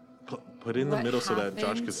 Put it in the middle so that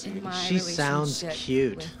Josh can see. She sounds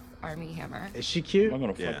cute. Armie Hammer. Is she cute? I'm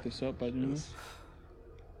gonna fuck this up by doing this.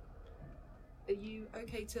 Are you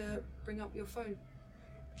okay to bring up your phone?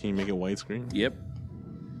 Can you make it widescreen? Yep.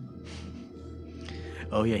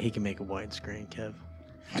 Oh yeah, he can make a widescreen, Kev.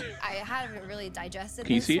 I haven't really digested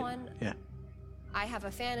Can you this see it? one. Yeah. I have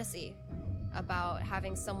a fantasy about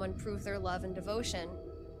having someone prove their love and devotion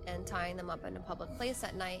and tying them up in a public place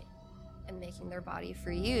at night and making their body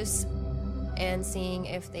for use and seeing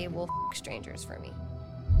if they will strangers for me.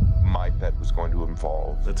 My bet was going to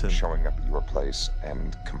involve That's it. showing up at your place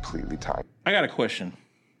and completely tying. I got a question.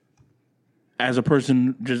 As a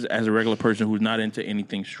person, just as a regular person who's not into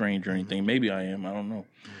anything strange or anything, maybe I am, I don't know.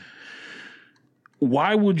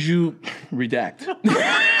 Why would you redact?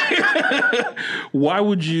 Why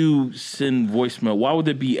would you send voicemail? Why would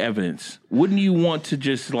there be evidence? Wouldn't you want to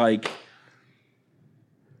just like...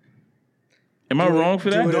 Am I wrong for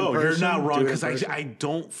that? No, you're not wrong because I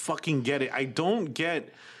don't fucking get it. I don't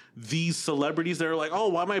get these celebrities that are like, oh,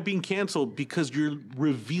 why am I being canceled? Because you're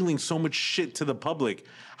revealing so much shit to the public.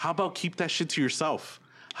 How about keep that shit to yourself?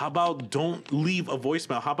 How about don't leave a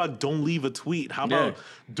voicemail? How about don't leave a tweet? How about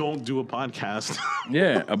don't do a podcast?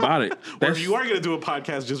 Yeah, about it. Or if you are going to do a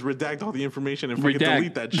podcast, just redact all the information and fucking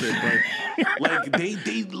delete that shit. But like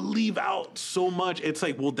they leave out so much. It's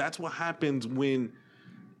like, well, that's what happens when...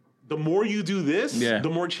 The more you do this, the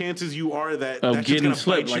more chances you are that of getting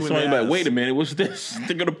slipped. Like somebody's like, wait a minute, what's this?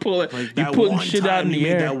 They're gonna pull it. Like you putting shit out in the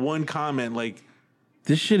air. That one comment, like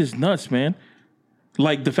this shit is nuts, man.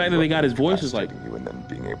 Like the fact that they got his voice is like you, and then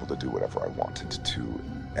being able to do whatever I wanted to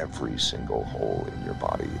every single hole in your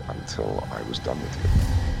body until I was done with you.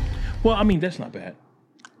 Well, I mean that's not bad.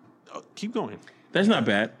 Keep going. That's not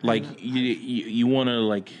bad. Like you want to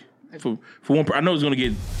like for one. I know it's gonna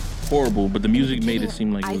get horrible, but the music made it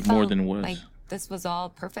seem like it was more than it was. Like this was all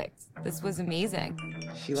perfect. This was amazing.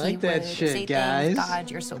 She liked that shit, guys. God,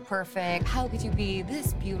 you're so perfect. How could you be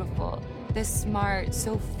this beautiful, this smart,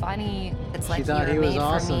 so funny? It's like she thought he was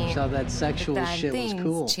awesome. Me. She thought that sexual but then shit was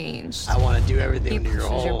cool. Changed. I want to do everything he to your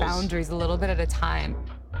holes. Your boundaries a little bit at a time.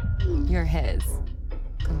 You're his,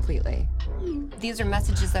 completely. These are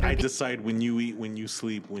messages that are. I decide when you eat, when you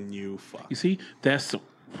sleep, when you fuck. You see, that's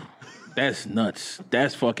nuts.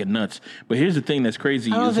 That's fucking nuts. But here's the thing that's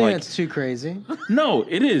crazy. I don't think like, that's too crazy. No,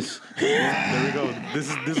 it is. There we go.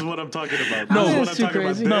 This is what I'm talking about. No, this is what it's I'm too talking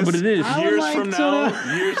crazy. about. No, but it is.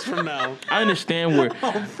 Years from now. I understand where.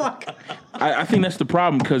 Oh fuck! I think that's the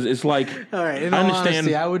problem because it's like. All right, in I all understand.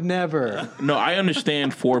 honesty, I would never. No, I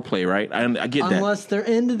understand foreplay, right? I get that. Unless they're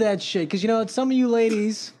into that shit, because you know some of you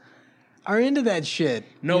ladies are into that shit.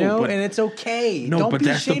 No, you know? but- and it's okay. No, Don't but be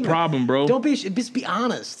that's the ashamed of it. problem, bro. Don't be just be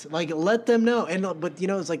honest. Like let them know. And but you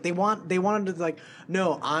know, it's like they wanted to like,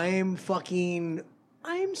 no, I'm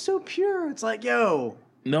so pure. It's like, yo,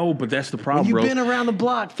 No, but that's the when problem, you've bro. been around the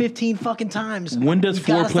block 15 fucking times. When does you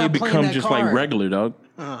gotta foreplay stop playing become that just card. like regular, dog?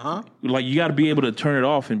 Uh-huh. Like you got to be able to turn it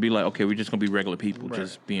off and be like, okay, we're just gonna be regular people,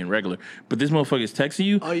 just being regular. But this motherfucker is texting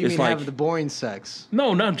you. Oh, you it's mean like have the boring sex?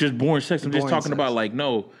 no, not just boring sex. I'm just boring talking sex. about like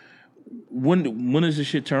no. When does this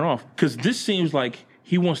shit turn off? Because this seems like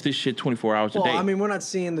he wants this shit 24 hours a Well, day. I mean, we're not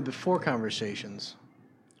seeing the before conversations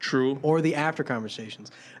True. or the after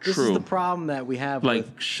conversations. This True. is the problem that we have Like,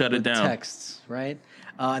 with, shut it with down. texts, right?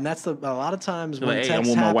 And that's a lot of times when Like, hey, I'm texts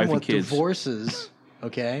with my happen wife and with kids. divorces,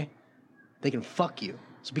 okay, they can fuck you.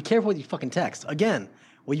 So be careful with your fucking text. Again,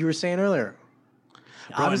 what you were saying earlier.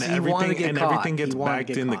 Bro, Obviously, you want to get caught. everything gets You wanna backed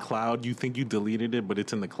get in the caught. cloud. You think you deleted it, but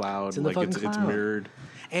it's in the cloud. It's in the like fucking it's cloud. mirrored.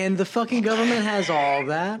 And the fucking government has all of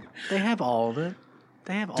that. They have all of it.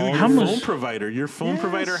 They have all Dude, of your it. phone provider. Your phone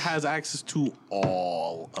provider Yes. has access to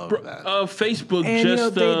all of that. Facebook And you know,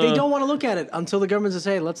 just they don't want to look at it until the government says,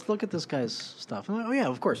 hey, let's look at this guy's stuff. I'm like, oh, yeah,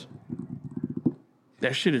 of course.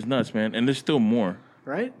 that shit is nuts, man. And there's still more.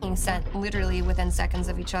 Right? Being sent literally within seconds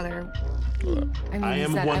of each other. I mean, I he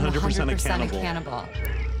am said, 100% I'm 100% accountable. accountable.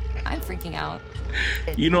 I'm freaking out.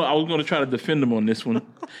 You know, I was going to try to defend him on this one.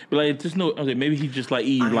 But like, there's no. Okay, maybe he just like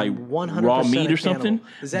eat like 100% raw meat or accountable. something.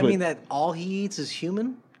 Does that But mean that all he eats is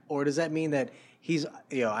human? Or does that mean that he's,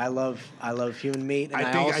 you know, I love human meat, and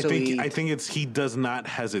I think it's he does not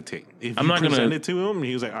hesitate. If I'm you not gonna- present it to him,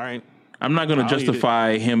 he was like, all right. I'm not going to I'll eat it.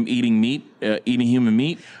 justify him eating meat, eating human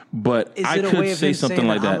meat, but Is I it a could way of say him something saying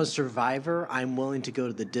like that I'm a that. survivor? I'm willing to go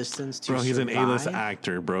to the distance to Bro, he's an survive? A-list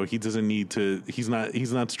actor, bro. He doesn't need to. He's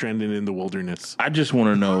not stranded in the wilderness. I just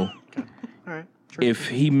want to know All right. True. if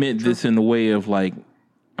he meant this in the way of like,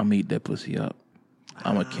 I'm eat that pussy up.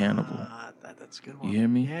 I'm a cannibal. That's a good one. You hear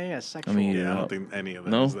me? Yeah, sexual. I mean, Yeah, I Yeah. don't think any of that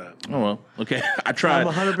No? is that. Oh, well. Okay. I tried. I'm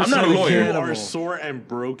I'm 100% not a lawyer. You cannibal. are sore and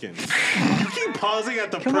broken. You keep pausing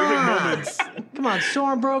at the perfect on. moments. Come on,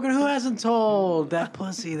 sore and broken. Who hasn't told that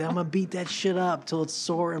pussy that I'm gonna beat that shit up till it's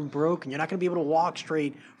sore and broken? You're not gonna be able to walk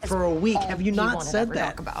straight for a week. Have you He not wanted said ever that?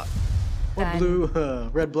 talk about. What Then- blue,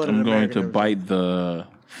 red-blooded I'm going American to never- bite the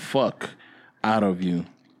fuck out of you.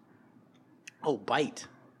 Oh, bite.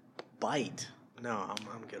 No,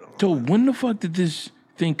 I'm good on that. So when the fuck did this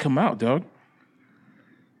thing come out, dog?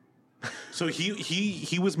 So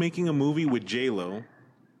he was making a movie with J-Lo,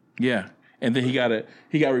 Yeah. And then he got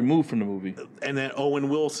removed from the movie. and then Owen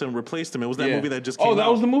Wilson replaced him. It was that movie that just came Oh, out. that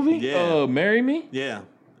was the movie? Yeah. Marry Me? Yeah.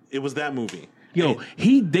 It was that movie. Yo,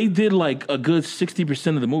 they did like a good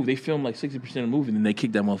 60% of the movie. They filmed like 60% of the movie, and then they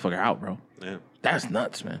kicked that motherfucker out, bro. Yeah. That's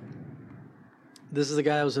nuts, man. This is the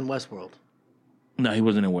guy who was in Westworld. No, he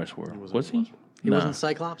wasn't in Westworld. Was he? He Nah. wasn't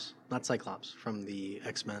Cyclops? Not Cyclops, from the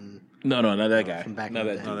X-Men. No, not that guy. From back Not in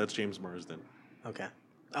the that day. No, that's James Marsden. Okay.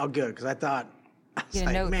 Oh, good, because I thought, I was Get a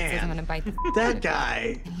like, note that says I'm man, gonna bite the that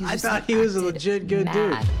guy, He I just thought he was a legit good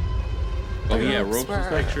mad. dude. Oh, yeah, Ropes ropes. were-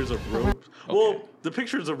 Pictures of ropes. Well, the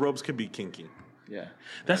pictures of ropes could be kinky. Yeah,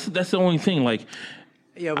 that's the only thing. Like,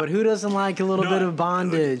 Yeah, but who doesn't like a little No, bit of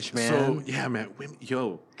bondage, man? So yeah, man.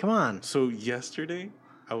 Yo, Come on. so yesterday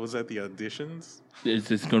I was at the auditions. is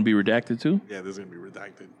this going to be redacted too? Yeah, this is gonna be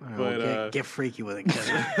redacted. Well, But get freaky with it,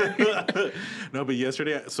 Kevin. no, but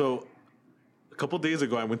yesterday, so a couple days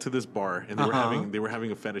ago, I went to this bar and they were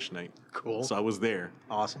having a fetish night. Cool. So I was there,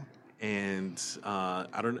 Awesome. and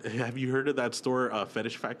I don't. Have you heard of that store,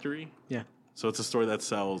 Fetish Factory? Yeah. So it's a store that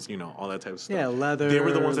sells, all that type of stuff. Yeah, leather, They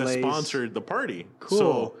were the ones that lace. sponsored the party. Cool.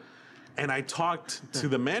 So, and I talked to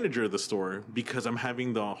the manager of the store because I'm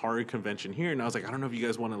having the horror convention here, and I was like, I don't know if you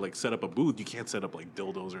guys want to like set up a booth. You can't set up like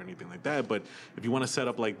dildos or anything like that, but if you want to set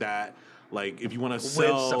up like that, like if you want to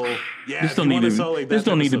sell, yeah, This if don't you need wanna to. sell, like, This that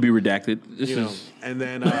don't type need of to be stuff, redacted. This you know. is. And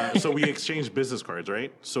then so we exchanged business cards,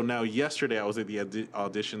 right? So now yesterday I was at the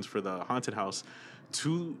auditions for the haunted house.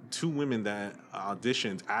 Two women that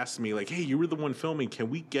auditioned asked me like, "Hey, you were the one filming. Can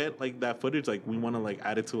we get like that footage? Like, we want to like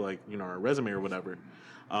add it to like our resume or whatever."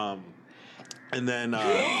 And then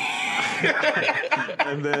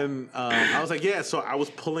I was like, "Yeah." So I was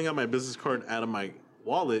pulling out my business card out of my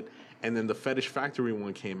wallet, and then the Fetish Factory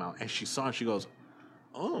one came out, and she saw it. She goes,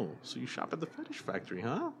 "Oh, so you shop at the Fetish Factory,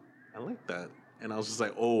 huh? I like that." And I was just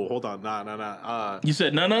like, "Oh, hold on, nah." You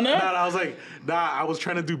said no. I was like, nah. I was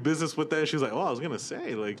trying to do business with that. And she was like, "Oh, I was gonna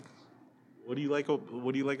say, like, what do you like?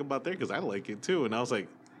 What do you like about there? Because I like it too." And I was like,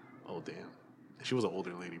 "Oh, damn." She was an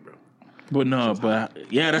older lady, bro. But no, but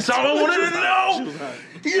yeah, that's all I wanted to know. She was hot.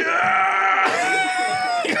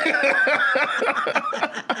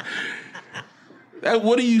 Yeah.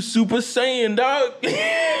 What are you Super Saiyan, dog?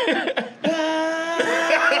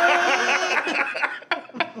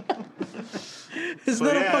 Isn't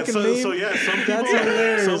that a fucking meme? So yeah, some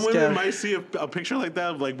people, some women might see a picture like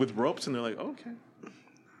that, like with ropes, and they're like, okay.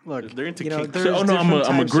 Look, they're into kink. there's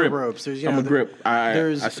I'm a grip. Ropes. There's, I'm a grip.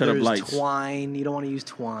 I set up lights. Twine. You don't want to use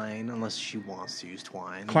twine unless she wants to use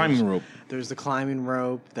twine. Climbing rope. There's the climbing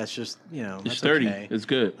rope. That's just it's sturdy. Okay. It's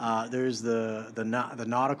good. There's the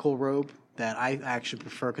nautical rope that I actually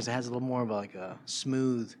prefer because it has a little more of like a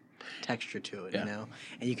smooth texture to it, and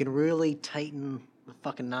you can really tighten the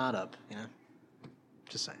fucking knot up.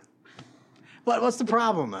 Just saying. But what's the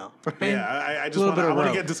problem, though? Right? Yeah, I just want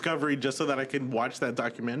to get Discovery just so that I can watch that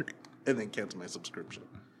documentary and then cancel my subscription.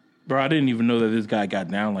 Bro, I didn't even know that this guy got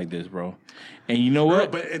down like this, bro. And you know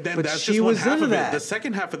what? But that's just one half of it. The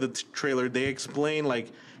second half of the trailer, they explain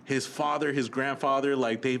like his father, his grandfather,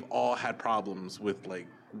 like they've all had problems with like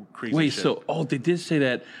crazy shit. They did say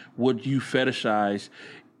that what you fetishize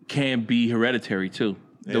can be hereditary too.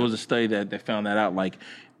 Yeah. There was a study that found that out. Like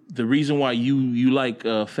the reason why you like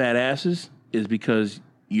fat asses is because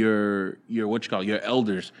your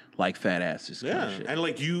elders like fat asses. Yeah, kind of shit. And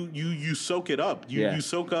like you soak it up. You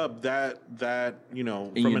soak up that from an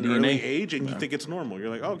DNA. early age, and you think it's normal. You're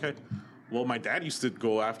like, oh, okay. Well, my dad used to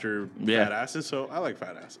go after fat asses, so I like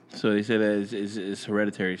fat asses. So they say that it's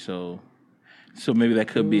hereditary. So maybe that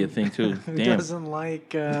could be a thing too. Who Damn. doesn't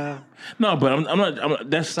like? No, but I'm not.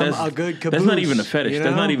 That's a good caboose, that's not even a fetish. you know?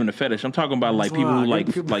 That's not even a fetish. I'm talking about like people who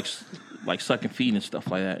like sucking feet and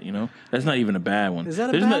stuff like that. That's not even a bad one. Is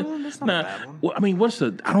that a bad one? That's not a bad one. Well, I mean,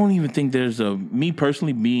 I don't even think there's me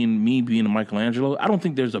personally being a Michelangelo. I don't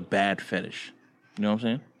think there's a bad fetish. You know what I'm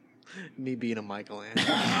saying? Me being a Michelangelo.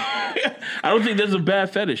 I don't think there's a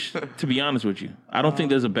bad fetish. To be honest with you, I don't think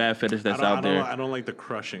there's a bad fetish that's out there. I don't like the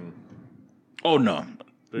crushing. Oh no.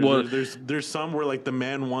 There's some where like the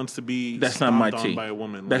man wants to be that's not my tea by a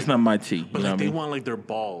woman. That's not my tea. But like they want like their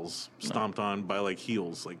balls stomped on by like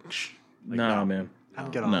heels. Like nah, man. I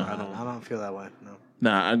don't feel that way. No.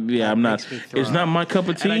 Nah, I'm not. It's not my cup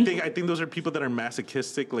of tea. And I think those are people that are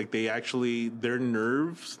masochistic. Like they actually their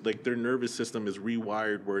nerves, like their nervous system is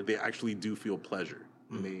rewired where they actually do feel pleasure.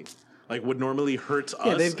 And they like what normally hurts us.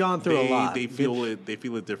 Yeah, they've gone through a lot. They feel it. They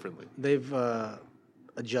feel it differently. They've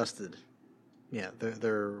adjusted. Yeah,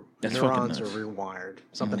 their That's neurons are rewired.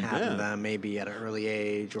 Something happened to them maybe at an early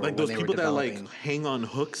age, or like when those they people were that developing. like hang on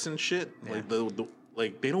hooks and shit. Yeah.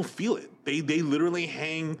 Like they don't feel it. They literally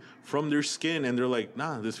hang from their skin, and they're like,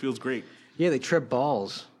 nah, this feels great. Yeah, they trip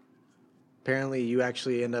balls. Apparently, you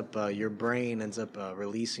actually end up your brain ends up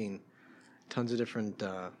releasing tons of different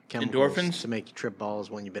chemicals endorphins to make you trip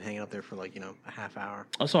balls when you've been hanging out there for like a half hour.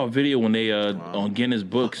 I saw a video when they on Guinness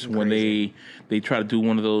Books when they try to do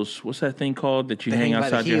one of those. What's that thing called that you hang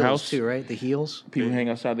outside your house too? Right, the heels. People hang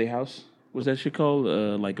outside their house. What's that shit called?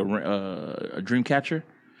 Like a dream catcher.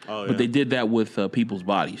 Oh, yeah. But they did that with people's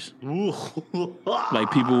bodies.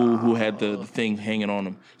 Like people who had the thing hanging on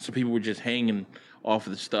them. So people were just hanging off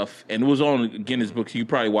of the stuff, and it was on Guinness Books. You could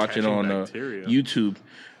probably watch it on YouTube.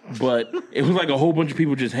 But it was like a whole bunch of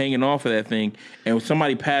people just hanging off of that thing, and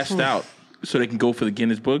somebody passed out so they can go for the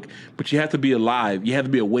Guinness Book. But you have to be alive. You have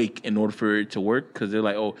to be awake in order for it to work, because they're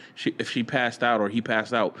like, oh, if she passed out or he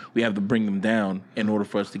passed out, we have to bring them down in order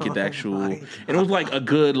for us to get the actual. And it was like a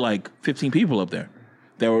good 15 people up there.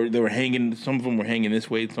 They were hanging. Some of them were hanging this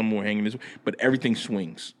way. Some were hanging this way. But everything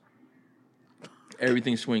swings.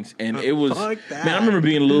 Everything swings, and it was. Man, I remember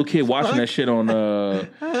being a little kid watching that shit on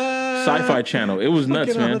Sci-Fi Channel. It was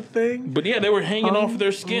nuts, man. But yeah, they were hanging off of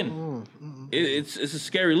their skin. It's a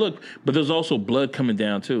scary look, but there's also blood coming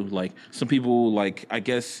down too. Like some people, I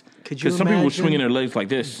guess, because some people were swinging their legs like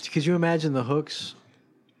this. Could you imagine the hooks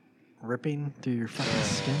ripping through your fucking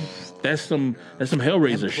skin? That's some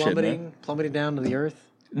Hellraiser shit, man. Plummeting down to the earth.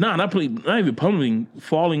 No, not even plummeting,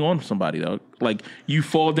 falling on somebody though. Like you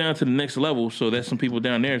fall down to the next level, so there's some people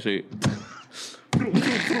down there. So,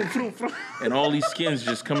 and all these skins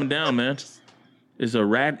just coming down, man. It's a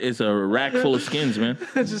rack full of skins, man.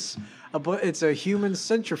 It's a human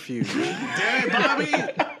centrifuge. Damn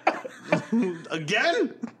it, Bobby!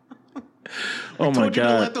 Again? Oh my god! You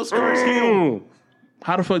to let those scars heal.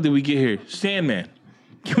 How the fuck did we get here? Sandman.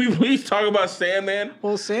 Can we please talk about Sandman?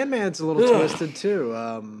 Well, Sandman's a little twisted too.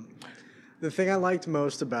 The thing I liked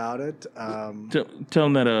most about it, tell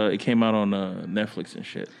them that it came out on Netflix and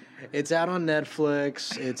shit. It's out on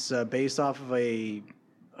Netflix. It's based off of a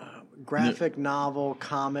graphic novel,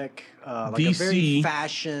 comic, like DC. A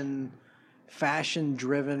very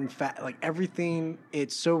fashion-driven, like everything.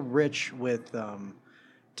 It's so rich with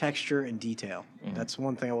texture and detail. Mm-hmm. That's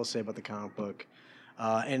one thing I will say about the comic book.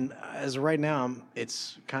 And as of right now,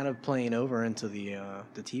 it's kind of playing over into the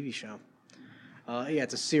TV show. Yeah,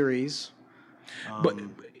 it's a series. But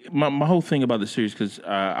my whole thing about the series, because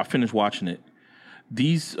I finished watching it,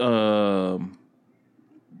 these what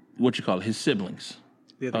you call it, his siblings,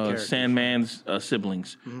 Sandman's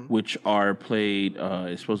siblings, which are played.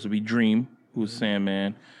 It's supposed to be Dream, who's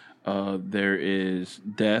Sandman. There is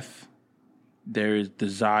Death. There is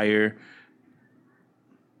Desire.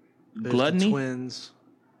 There's Gluttony. the twins.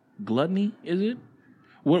 Gluttony, is it?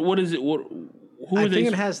 What is it? What? Who I are think they?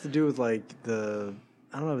 it has to do with like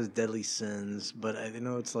I don't know if it's deadly sins, but I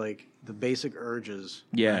know it's like the basic urges.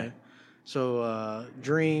 Yeah. Right? So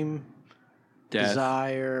Dream, Death.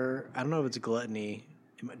 Desire. I don't know if it's gluttony,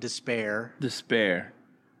 despair. Despair.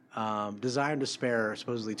 Desire and despair are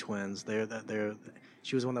supposedly twins. They're.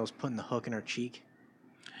 She was the one that was putting the hook in her cheek.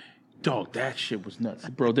 Dog, that shit was nuts,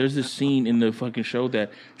 bro. There's this scene in the fucking show that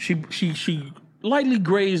she lightly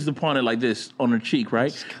grazed upon it like this on her cheek,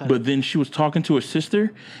 right? But then she was talking to her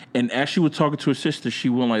sister, and as she was talking to her sister, she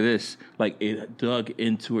went like this, like it dug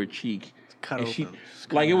into her cheek. Cut and open.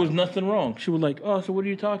 Like it was nothing wrong. She was like, "Oh, so what are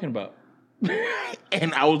you talking about?"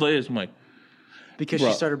 And I was like this, I'm like, because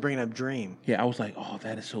she started bringing up Dream. yeah, I was like, "Oh,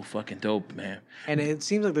 that is so fucking dope, man." And it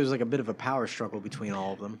seems like there's like a bit of a power struggle between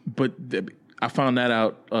all of them. But I found that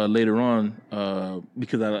out later on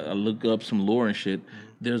because I looked up some lore and shit.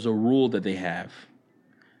 There's a rule that they have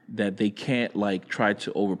that they can't like try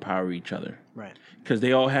to overpower each other. Right. Because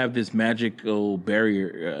they all have this magical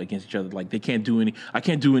barrier against each other. Like they can't do any. I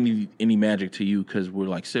can't do any magic to you because we're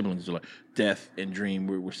like siblings. Like Death and Dream,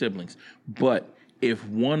 we're siblings. But if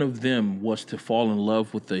one of them was to fall in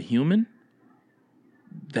love with a human,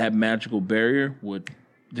 that magical barrier would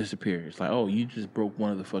disappear. It's like, oh, you just broke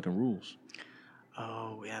one of the fucking rules.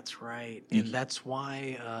 Oh, that's right. And that's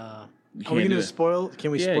why. Are we can't going do to that. spoil?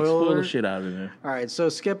 Can we Yeah, spoil spoil her? the shit out of it, man. All right, so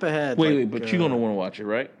skip ahead. Wait, but you're gonna want to watch it,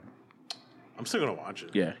 right? I'm still gonna watch it.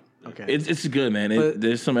 Yeah. Okay. It's good, man. But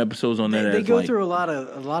there's some episodes on there. They that's go like, through a lot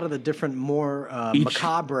of the different more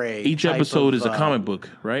macabre. Each type episode of, is a comic book,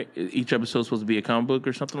 right? Each episode is supposed to be a comic book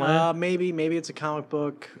or something like that. Maybe it's a comic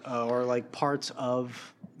book or like parts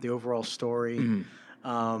of the overall story.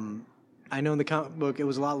 I know in the comic book it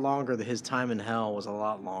was a lot longer. That his time in hell was a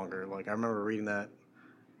lot longer. Like I remember reading that,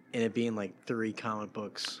 and it being like 3 comic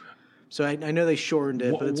books. So I know they shortened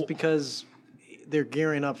it, but it's because they're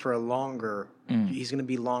gearing up for a longer. He's going to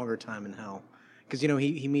be longer time in hell because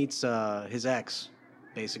he meets his ex.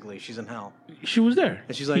 Basically, she's in hell. She was there,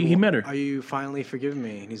 And she's like, he met her. Are you finally forgiving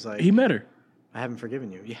me? And he's like, He met her. I haven't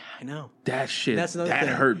forgiven you. Yeah, I know. That shit. That's another that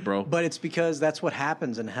thing. hurt, bro. But it's because that's what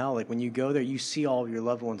happens in hell. Like when you go there, you see all of your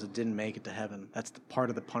loved ones that didn't make it to heaven. That's the part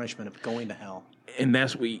of the punishment of going to hell. And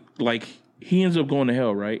that's what he ends up going to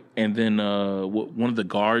hell, right? And then one of the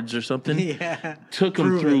guards or something Yeah. took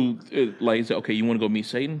him Prove through. Like he said, okay, you want to go meet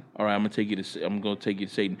Satan? All right, I'm gonna take you to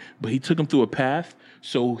Satan. But he took him through a path,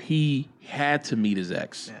 so he had to meet his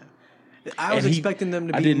ex. Yeah. I was expecting them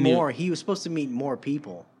to I be didn't more. He was supposed to meet more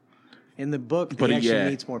people. In the book, he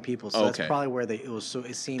actually meets more people, so that's probably where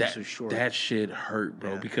it seems so short. That shit hurt,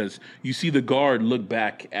 bro, because you see the guard look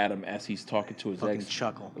back at him as he's talking to his ex,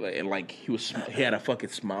 chuckle, and like he had a fucking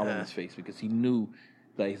smile on his face because he knew,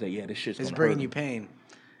 like he's like, yeah, this shit's it's gonna bringing hurt you pain.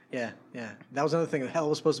 Yeah. That was another thing. Hell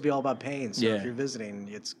was supposed to be all about pain. So if you're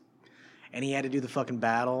visiting, and he had to do the fucking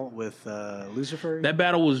battle with Lucifer. That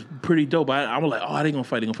battle was pretty dope. I was like, oh, they gonna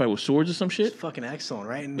fight? They gonna fight with swords or some shit? It's fucking excellent,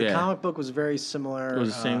 right? And the comic book was very similar. It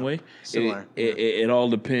was the same way. Similar. It all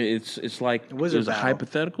depends. It's like it was a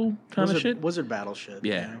hypothetical kind of shit. Wizard battle shit.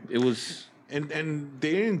 Yeah, it was. And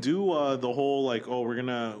they didn't do the whole like, oh, we're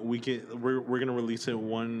gonna release it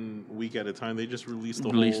 1 week at a time. They just released the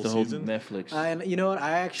whole season. Netflix. And you know what?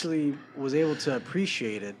 I actually was able to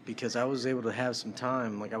appreciate it because I was able to have some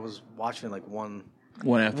time. Like I was watching like one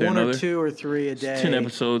after another, or 2 or 3 a day. 10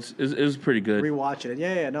 episodes. It was pretty good. Rewatching it.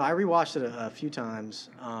 Yeah. No, I rewatched it a few times.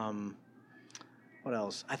 What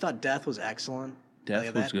else? I thought Death was excellent.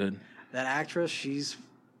 Death was good. That actress, she's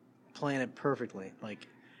playing it perfectly. Like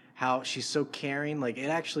how she's so caring. Like it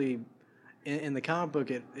actually, in the comic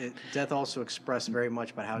book, Death also expressed very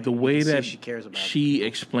much about how the way that she cares about. She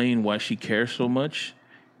explained why she cares so much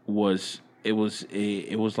was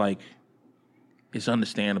like it's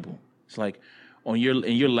understandable. It's like in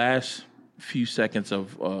your last few seconds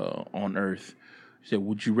of on Earth, you said,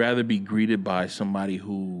 would you rather be greeted by somebody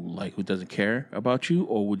who doesn't care about you,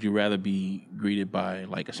 or would you rather be greeted by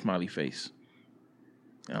like a smiley face?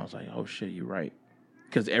 And I was like, oh shit, you're right.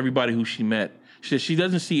 Because everybody who she met, she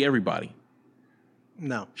doesn't see everybody.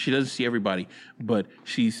 No, she doesn't see everybody, but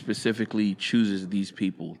she specifically chooses these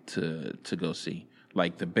people to go see.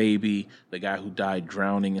 like the baby, the guy who died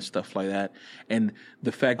drowning and stuff like that. And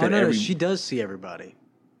the fact that she does see everybody.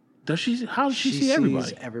 Does she? How does she see everybody? She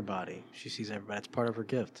sees everybody. She sees everybody. That's part of her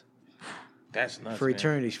gift. That's nuts, for man.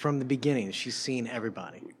 eternity. From the beginning, she's seen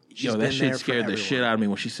everybody. She's That shit scared the shit out of me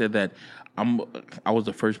when she said that. I was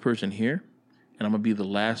the first person here, and I'm gonna be the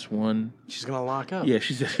last one. She's gonna lock up. Yeah,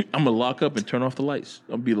 she said I'm gonna lock up and turn off the lights.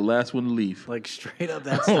 I'm gonna be the last one to leave. Like straight up,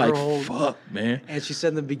 that's I'm her like, whole. Fuck, man. And she said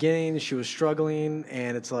in the beginning she was struggling,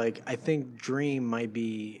 and it's like I think Dream might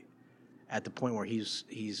be at the point where he's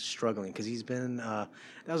struggling because he's been.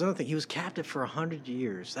 That was another thing. He was captive for 100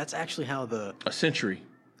 years. That's actually how a century.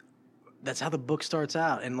 That's how the book starts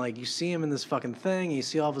out, and like you see him in this fucking thing, and you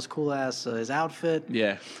see all of his cool ass his outfit.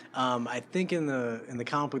 Yeah. I think in the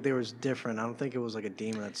comic book there was different. I don't think it was like a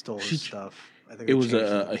demon that stole his stuff. I think it was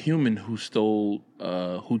a human who stole,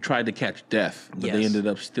 who tried to catch Death, but they ended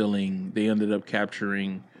up stealing. They ended up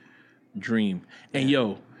capturing Dream.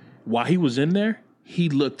 And while he was in there, he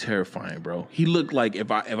looked terrifying, bro. He looked like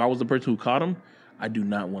if I was the person who caught him, I do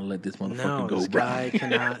not want to let this motherfucker go, this bro. guy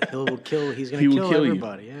cannot. He'll kill. He's gonna kill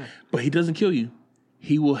everybody. Yeah. But he doesn't kill you.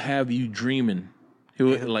 He will have you dreaming.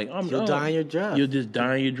 He'll die in your dream. You'll just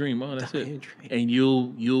die in your dream. Oh, that's it. And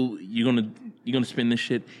you're gonna spend this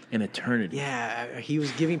shit in eternity. Yeah, he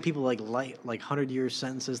was giving people like 100-year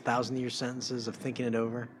sentences, 1,000-year sentences of thinking it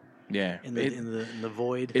over. Yeah. In the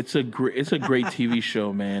void. It's a great TV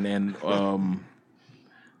show, man, and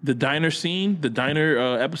the diner scene, the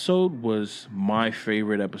diner episode was my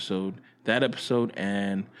favorite episode. That episode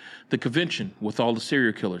and the convention with all the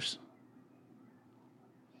serial killers.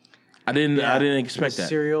 I didn't expect that.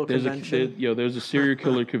 There's a serial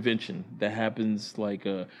killer convention that happens like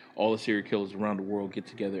all the serial killers around the world get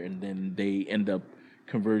together and then they end up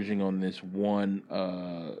converging on this one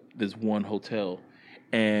hotel.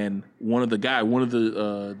 And one of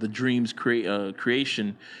the Dream's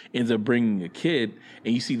creation ends up bringing a kid,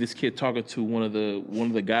 and you see this kid talking to one of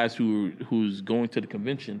the guys who's going to the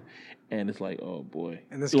convention, and it's like, oh boy,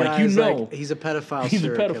 and this guy he's a pedophile. He's a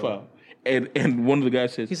pedophile, and one of the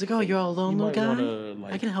guys says, he's like, oh, you're all alone, little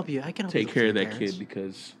guy. I can help you. I can help take you care of that parents. kid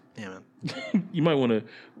because man, you might want to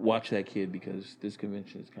watch that kid because this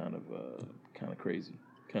convention is kind of crazy.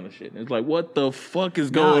 Kind of shit. And it's like, what the fuck is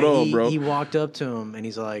going on, bro? He walked up to him and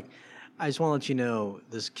he's like, I just want to let you know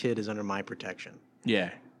this kid is under my protection.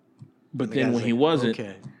 Yeah. But then when he wasn't,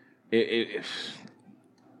 okay.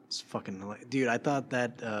 It's fucking, dude, I thought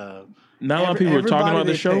that not a lot of people were talking about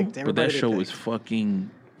the show, but that show was fucking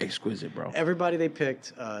exquisite, bro. Everybody they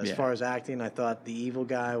picked, as far as acting, I thought the evil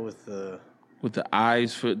guy with the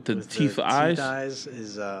eyes for the teeth for eyes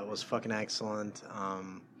was fucking excellent.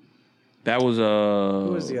 That was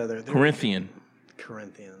who was the other? Corinthian.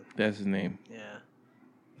 That's his name. Yeah,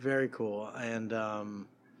 very cool. And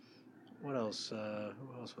what else?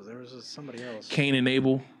 Who else was there? Was somebody else? Cain and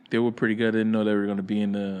Abel. They were pretty good. I didn't know they were going to be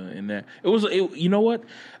in that. You know what?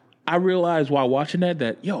 I realized while watching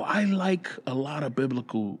that I like a lot of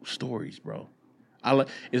biblical stories, bro.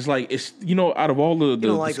 It's out of all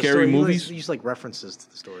the scary movies, you just like references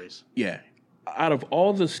to the stories. Yeah, out of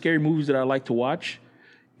all the scary movies that I like to watch.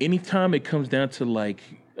 Anytime it comes down to like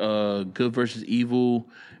good versus evil,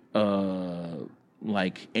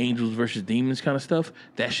 like angels versus demons kind of stuff,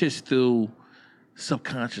 that shit still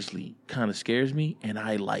subconsciously kind of scares me, and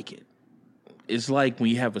I like it. It's like when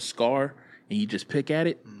you have a scar and you just pick at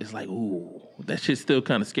it, it's like, ooh, that shit still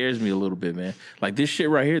kind of scares me a little bit, man. Like this shit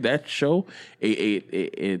right here, that show,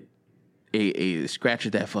 it scratches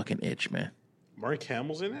that fucking itch, man. Mark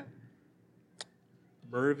Hamill's in it?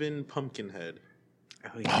 Mervyn Pumpkinhead.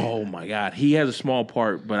 Oh my God, he has a small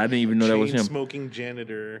part, but I didn't even know that was him. Smoking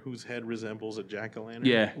janitor whose head resembles a jack-o'-lantern.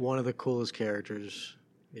 Yeah, one of the coolest characters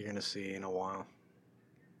you're gonna see in a while.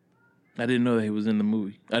 I didn't know that he was in the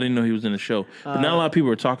movie. I didn't know he was in the show. But not a lot of people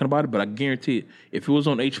are talking about it. But I guarantee it, if it was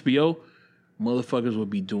on HBO, motherfuckers would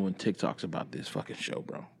be doing TikToks about this fucking show,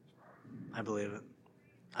 bro. I believe it.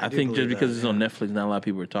 I think just because it's on Netflix, not a lot of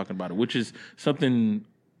people are talking about it, which is something.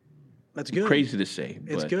 That's good. Crazy to say.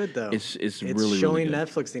 It's good though. It's really showing really good.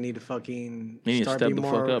 Netflix they need to fucking step the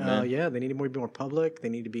fuck up, man. Yeah, they need to be more public. They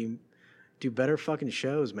need to do better fucking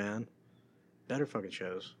shows, man. Better fucking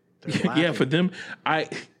shows. Yeah, for them,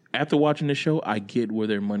 after watching this show, I get where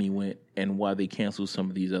their money went and why they canceled some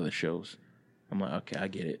of these other shows. I'm like, okay, I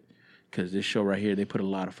get it. Because this show right here, they put a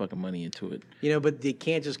lot of fucking money into it. You know, but they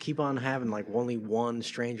can't just keep on having like only one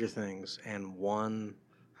Stranger Things and one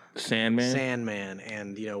Sandman,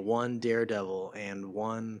 and one Daredevil and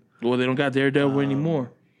one. Well, they don't got Daredevil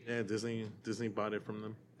anymore. Yeah, Disney bought it from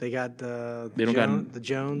them. They got They don't got the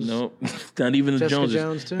Jones. No, not even the Jessica Joneses.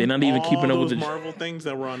 Jones, too? They're not even keeping up with those the Marvel things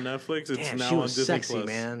that were on Netflix. It's Damn, now she on was Disney sexy, Plus.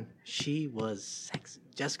 man. She was sexy.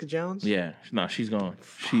 Jessica Jones. Yeah, no, she's gone.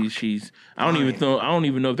 She's. I don't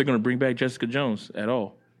even know if they're gonna bring back Jessica Jones at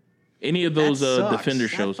all. Any of those That sucks. Defender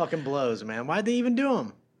shows. That fucking blows, man. Why'd they even do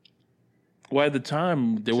them? Well, at the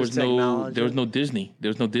time there was Just no technology. Disney. There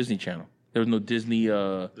was no Disney Channel. There was no Disney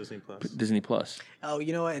Disney Plus. Disney Plus. Oh,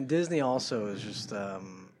 you know what? And Disney also is just.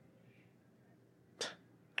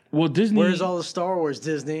 Well, Disney. Where's all the Star Wars,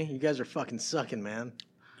 Disney? You guys are fucking sucking, man.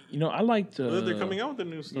 You know, I liked. They're coming out with the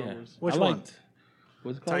new Star Yeah. Wars. Which I one? liked,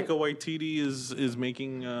 what's it called? Taika Waititi is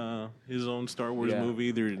making his own Star Wars Yeah.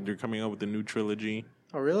 movie. They're coming out with a new trilogy.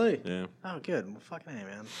 Oh, really? Yeah. Oh, good. Well, fucking A,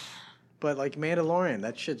 man. But like Mandalorian,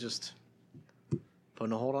 that shit just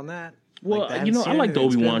putting a hold on that. Well, I haven't you know, I seen like the anything.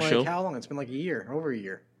 It's been, Obi-Wan show. How long? It's been like a year, over a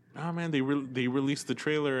year. Oh man, they released the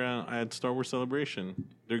trailer at Star Wars Celebration.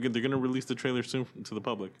 They're gonna release the trailer soon to the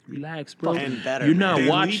public. Relax, bro. Fucking better, You're man. not They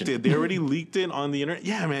watching. leaked it. They already leaked it on the internet.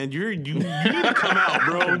 Yeah, man, you need to come out,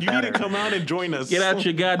 bro. You need to come out and join us. Get out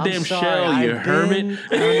your goddamn I'm sorry, shell, you I've hermit.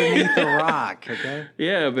 been underneath the rock, okay?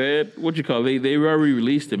 Yeah, man. What you call it? They already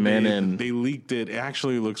released it, man. And They leaked it. It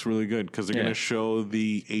actually looks really good because they're Yeah. gonna show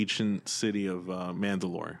the ancient city of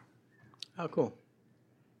Mandalore. Oh, cool.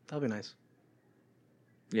 That'll be nice.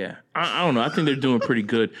 yeah, I don't know. I think they're doing pretty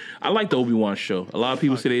good. I like the Obi-Wan show. A lot of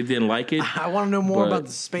people say they didn't like it. I want to know more But- about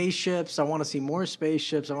the spaceships. I want to see more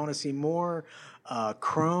spaceships. I want to see more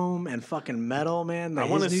chrome and fucking metal, man. I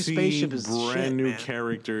want to His new see spaceship is brand shit, new man.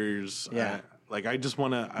 characters. Yeah. Like I just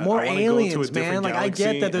want to More I wanna aliens, go to a different man. Like I galaxy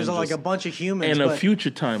get that there's and like a just- bunch of humans And a but future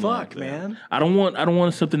timeline. Fuck, man. I don't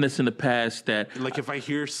want something that's in the past that Like if I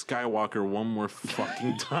hear Skywalker one more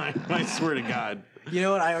fucking time, I swear to God. You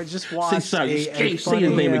know what? I just say watched sorry. a Say his funny,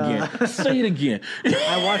 name again. Say it again.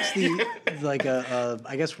 I watched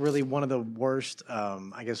I guess really one of the worst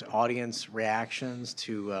I guess audience reactions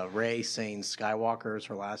to Rey saying Skywalker is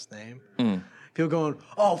her last name. People going,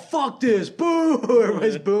 "Oh fuck this, boo!"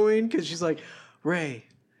 Everybody's booing because she's like, "Rey,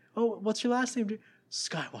 oh what's your last name, dude?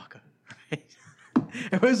 Skywalker."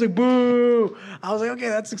 Everybody's like, "Boo!" I was like, "Okay,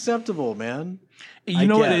 that's acceptable, man." You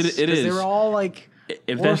know what guess, it 'cause is. They were all like,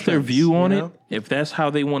 If that's their orphans, view on you it, know? if that's how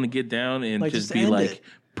they want to get down and Like, just just be end like it.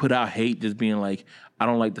 put out hate, just being like, I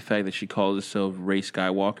don't like the fact that she calls herself Rey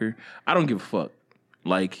Skywalker. I don't give a fuck.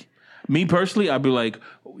 Like me personally, I'd be like,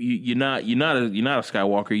 you're not a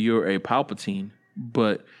Skywalker. You're a Palpatine.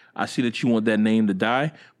 But I see that you want that name to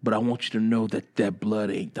die. But I want you to know that that blood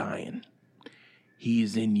ain't dying. He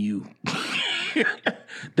is in you.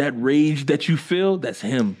 That rage that you feel, that's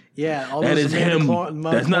him. yeah, all That those is him.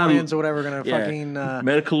 That's not- Metachlorians or whatever gonna fucking.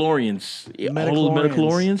 Metachlorians. All those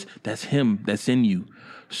metachlorians, that's him. That's in you.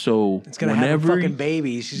 So It's gonna whenever have a fucking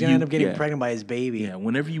baby. She's gonna you- end up getting yeah. pregnant by his baby. yeah,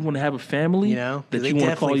 whenever you want to have a family, You know, that they you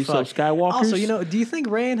want to call definitely yourself fucked. Skywalkers. Also, you know, do you think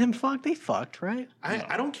Ray and him fucked? They fucked, right?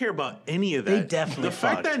 I don't care about any of that. They definitely the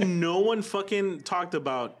fact fucked. that no one fucking talked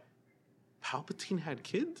about Palpatine had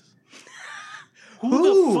kids. Who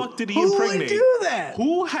the fuck did he Who impregnate? would do that?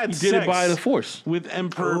 Who had he did sex it by the Force. with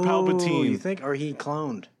Emperor Oh, Palpatine? you think, or he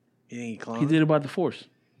cloned? You think he cloned? He did it by the Force.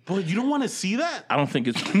 But you don't want to see that? I don't think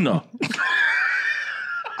it's no,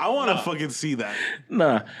 I want to fucking see that.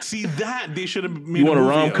 nah. See that they should have made. You want a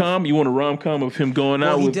movie rom of. com? You want a rom com of him going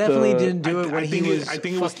Well, out he with? definitely didn't do it when he was. I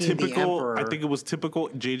think it was fucking the typical. Emperor. I think it was typical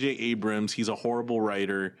J.J. Abrams. He's a horrible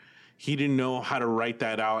writer. He didn't know how to write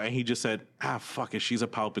that out, and he just said, fuck it, she's a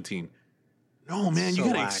Palpatine." No, man, you So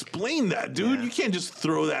gotta whack. explain that, dude. Yeah. You can't just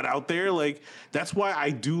throw that out there. Like, that's why I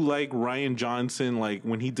do like Rian Johnson. Like,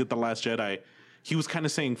 when he did The Last Jedi, he was kind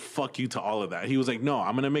of saying fuck you to all of that. He was like, no,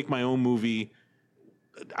 I'm gonna make my own movie.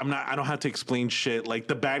 I don't have to explain shit. Like,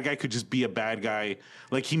 the bad guy could just be a bad guy.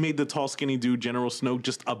 Like, he made the tall, skinny dude, General Snoke,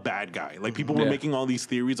 just a bad guy. Like, people were Yeah. making all these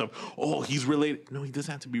theories of, oh, he's related. No, he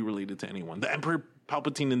doesn't have to be related to anyone. The Emperor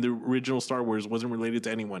Palpatine in the original Star Wars wasn't related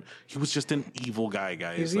to anyone. He was just an evil guy,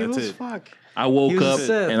 guys. He's That's evil as it. fuck. I woke He was a up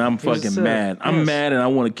Sith. and I'm He was a fucking Sith. mad. I'm Yes. mad and I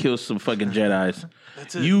want to kill some fucking Jedis.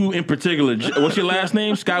 That's it. You in particular. What's your last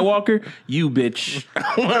name? Skywalker? You bitch.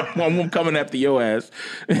 I'm coming after your ass.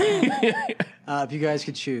 If you guys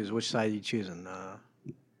could choose, which side are you choosing?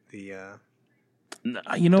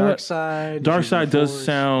 You know Dark what? side. Dark choosing side does Force?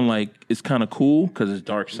 sound like it's kind of cool because it's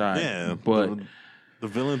dark side. Yeah, but the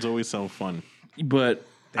villains always sound fun. I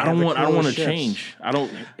have don't the want to coolest ships. change. I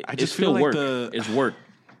don't. I It's just still feel like work. It's work.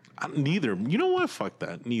 Neither. You know what? Fuck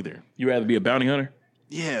that. Neither. You rather be a bounty hunter?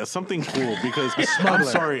 Yeah, something cool because I'm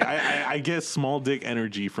sorry, I get small dick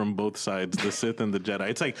energy from both sides, the Sith and the Jedi.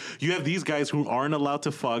 It's like you have these guys who aren't allowed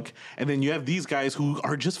to fuck, and then you have these guys who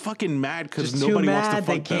are just fucking mad because nobody wants to fuck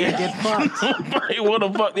they can't get fucked. Nobody want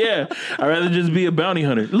to fuck. Yeah, I'd rather just be a bounty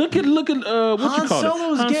hunter. Look at what you call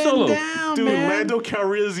Solo's it? Han getting Solo. down, Dude, man. Lando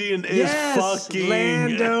Calrissian is fucking.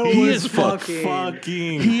 Lando He was is fucking.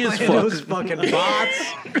 He is Lando was fucked. fucking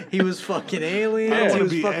bots. He was fucking aliens. I don't He want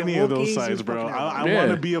was to be fucking any of Wookiees. those He was sides, bro. fucking I Yeah.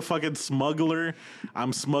 want to be a fucking smuggler.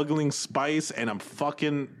 I'm smuggling spice, and I'm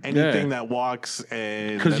fucking anything that walks.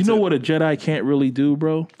 And Because you know what a Jedi can't really do,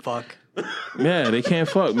 bro? fuck. Yeah, they can't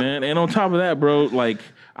fuck, man. And on top of that, bro, like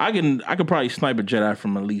I could probably snipe a Jedi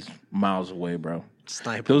from at least miles away, bro.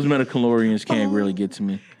 Sniper. Those Metachlorians can't really get to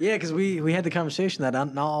me. Yeah, because we had the conversation that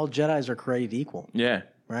not all Jedis are created equal, Yeah.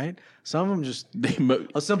 right? Some of them just They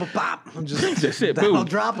a simple pop. Just That's it, that'll boom.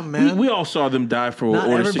 drop them, man. We all saw them die for not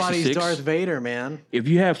Order everybody's 66. Darth Vader, man. If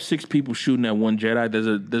you have 6 people shooting at one Jedi,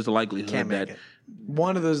 there's a likelihood Can't make that it.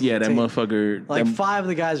 One of those, yeah, that take- motherfucker. Like that, 5 of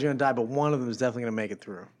the guys are gonna die, but one of them is definitely gonna make it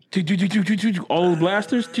through. all the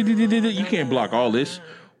blasters. You can't block all this.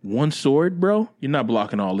 One sword, bro. You're not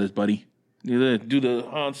blocking all this, buddy. You do the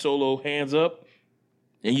Han Solo hands up,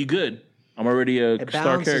 and you good. I'm already a It star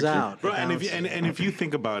balances character. out. Bro, It and balances. if you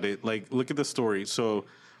think about it, like look at the story. So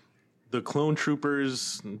the clone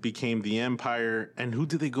troopers became the Empire, and who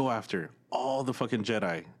did they go after? All the fucking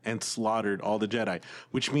Jedi, and slaughtered all the Jedi.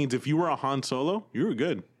 Which means if you were a Han Solo, you were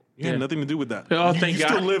good. You had nothing to do with that. Oh, you thank still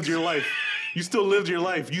God. lived your life. You still lived your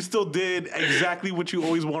life. You still did exactly what you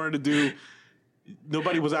always wanted to do.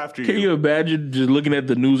 Nobody was after Can you imagine just looking at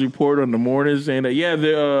the news report on the morning saying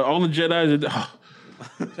that all the Jedi's are.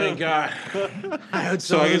 Thank God.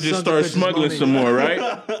 So I can just start smuggling some more,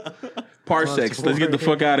 right? Parsecs. Let's get the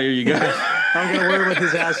fuck out of here, you guys. I'm gonna worry about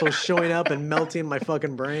this asshole showing up and melting my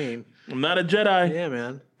fucking brain. I'm not a Jedi. Yeah,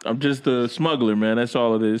 man. I'm just a smuggler, man. That's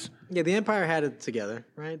all it is. Yeah, the Empire had it together,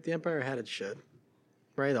 right? The Empire had its shit,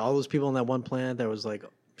 right? All those people on that one planet, there was like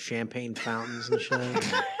champagne fountains and shit.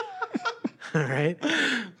 All right,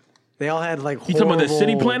 they all had like You talking about the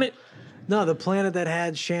city horrible- planet? No, the planet that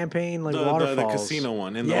had champagne like the waterfalls. casino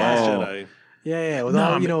one in the Yeah. Last Oh. Jedi. Yeah, with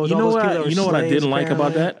Nah, all, with all those what people that were you know what I slaves, didn't like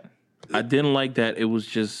about apparently. that? I didn't like that it was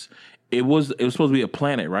supposed to be a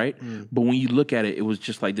planet, right? But when you look at it, it was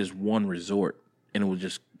just like this one resort, and it was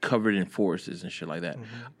just covered in forests and shit like that.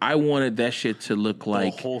 I wanted that shit to look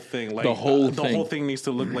like The whole thing, like the whole the thing. whole thing needs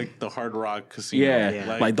to look like the Hard Rock Casino.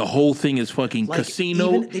 Yeah, like the whole thing is fucking Like, casino.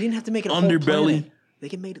 even- they didn't have to make it a whole underbelly. planet. They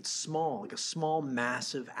can make it small, like a small,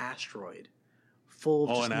 massive asteroid, full of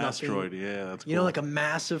oh, just an nothing. asteroid. Yeah, that's You know, cool. like a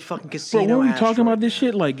massive fucking Bro, casino. when we talking asteroid, about this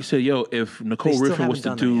man. shit, like you said, yo, if Nicole still Riffin was to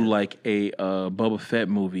haven't done that do yet. like a Boba Fett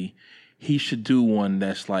movie, he should do one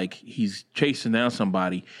that's like he's chasing down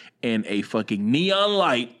somebody in a fucking neon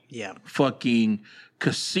light, Yeah. fucking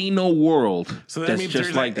casino world. So that that's means just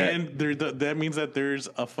there's like that. and that means that there's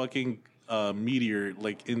a fucking meteor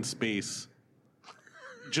like in space,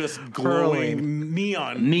 just glowing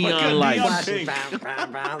neon Neon like a lights. neon Flashing, pink.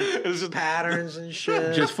 bam, bam, bam, It's just- patterns and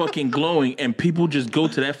shit. Just fucking glowing, and people just go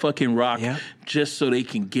to that fucking rock Yeah. just so they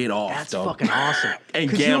can get off. That's dog. fucking awesome. And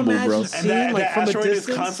Could you gamble, imagine bro. And seeing, that, like, that from a asteroid is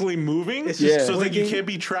distance? constantly moving, It's just so it's like you blinking. can't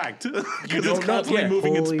be tracked because it's don't know- constantly yeah.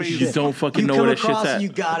 moving in Holy space. You don't fucking You know come where that across shit's it, at. you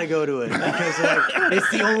gotta go to it because like, it's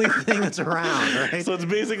the only thing that's around, right? So it's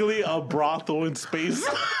basically a brothel in space.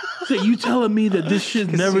 So you telling me that this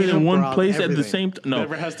shit's never Casino, in one bro, place at the everything. same time? No,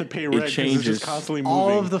 Never has to pay rent. it 'cause It's changes. just constantly moving.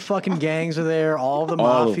 All of the fucking gangs are there. All of the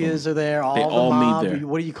All of mafias them. are there. All They the all meet mob. there.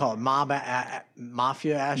 What do you call it?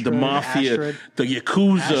 Mafia asteroid. the mafia, asteroid? the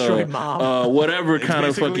yakuza, Asteroid mob. whatever It's kind of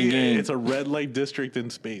basically- fucking game. It's a red light district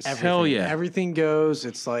in space. Hell yeah. Everything goes.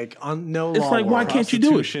 It's like no It's law. like, why can't you do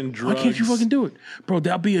it? Prostitution, Why can't you drugs. fucking do it, bro?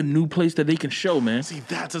 That'll be a new place that they can show, man. See,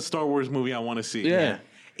 that's a Star Wars movie I want to see. Yeah,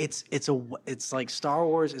 It's like Star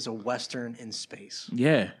Wars is a western in space.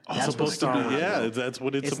 yeah, That's what supposed Star to be. Wars Yeah, is. that's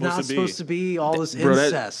what it's It's supposed not to be. supposed to be all this bro. That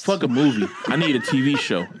incest. fuck a movie. I need a TV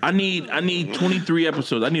show. I need 23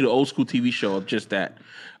 episodes. I need an old school TV show of just that.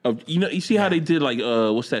 Of you see how they did like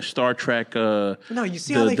what's that Star Trek? No, you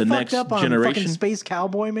see how they the fucked next up on generation. fucking Space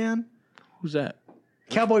Cowboy, man? Who's that?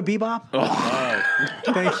 Cowboy Bebop? Oh.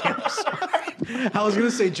 Thank you. I'm sorry. I was going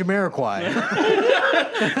to say Jamiroquai.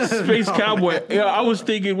 Space Cowboy. Yeah, I was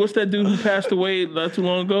thinking, what's that dude who passed away not too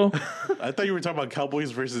long ago? I thought you were talking about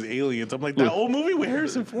Cowboys versus Aliens. I'm like, that old movie with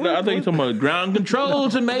Harrison Ford? No, I thought you were talking about Ground Control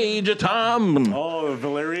to Major Tom. Oh,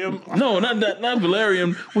 Valerium? No, not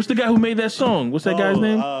Valerian. What's the guy who made that song? What's that guy's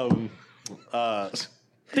name?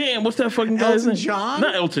 Damn, what's that fucking guy's Elton name? John?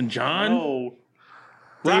 Not Elton John. Oh.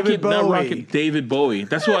 Rocket, not Bowie. Rocket. David Bowie.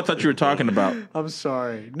 That's what I thought you were talking about. I'm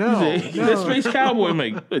sorry. No, That Space Cowboy. I'm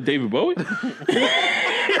like, David Bowie?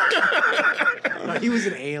 he was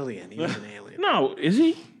an alien. No, is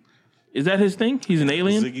he? Is that his thing? He's an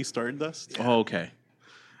alien? Ziggy Stardust. Oh, okay.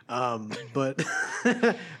 But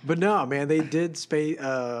but no, man, they did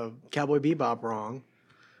Cowboy Bebop wrong.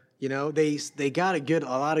 You know, they got a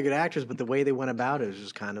lot of good actors, but the way they went about it was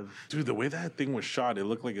just kind of Dude, the way that thing was shot, it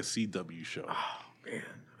looked like a CW show. man.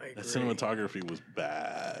 That cinematography was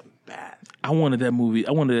bad. I wanted that movie.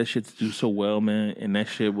 I wanted that shit to do so well, man. And that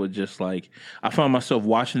shit was just like, I found myself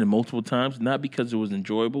watching it multiple times, not because it was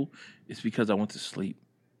enjoyable. It's because I went to sleep.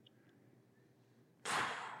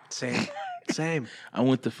 Same. I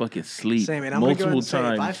went to fucking sleep Same. And I'm gonna go ahead multiple and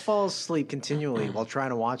say, if I times. fall asleep continually while trying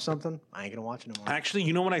to watch something, I ain't gonna watch it anymore. Actually,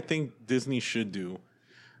 you know what I think Disney should do?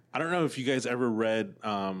 I don't know if you guys ever read.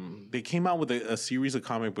 They came out with a series of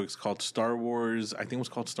comic books called Star Wars. I think it was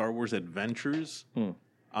called Star Wars Adventures.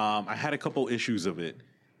 I had a couple issues of it,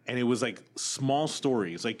 and it was like small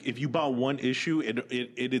stories. Like if you bought one issue,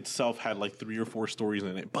 it itself had like 3 or 4 stories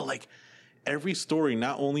in it. But like every story,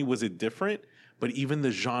 not only was it different, but even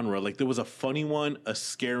the genre. Like there was a funny one, a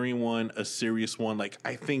scary one, a serious one. Like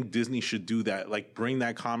I think Disney should do that. Like bring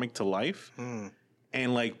that comic to life.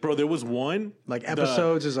 And like, bro, there was one Like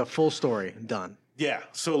episodes is a full story done, Yeah,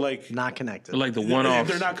 so like not connected. Like the one-offs.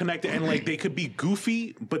 they're not connected, and like they could be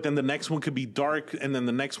goofy, but then the next one could be dark, and then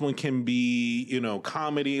the next one can be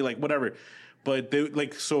comedy, like whatever. But they,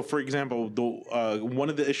 like, so for example, the one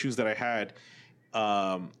of the issues that I had,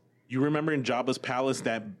 you remember in Jabba's palace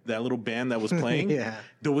that little band that was playing? Yeah.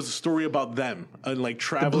 There was a story about them like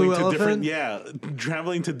traveling Blue to different Elephant?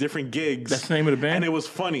 traveling to different gigs. That's the name of the band? And it was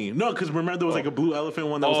funny. No, because remember there was like a Blue Elephant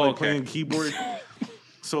one that was like playing keyboard.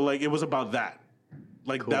 So like it was about that.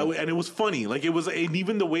 Like that, and it was funny. Like it was, and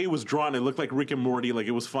even the way it was drawn, it looked like Rick and Morty. Like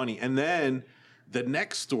it was funny. And then the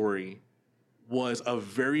next story was a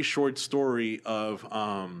very short story of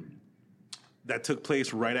that took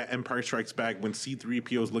place right at Empire Strikes Back when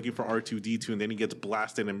C-3PO is looking for R2-D2, and then he gets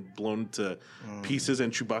blasted and blown to pieces,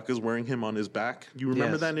 and Chewbacca's wearing him on his back. You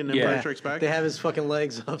remember that in Empire Strikes Back? They have his fucking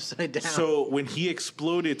legs upside down. So when he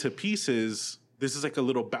exploded to pieces, this is like a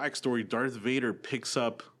little backstory. Darth Vader picks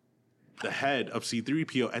up the head of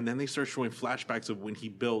C-3PO, and then they start showing flashbacks of when he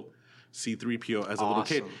built C-3PO as a little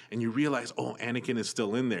kid. And you realize, oh, Anakin is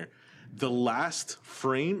still in there. The last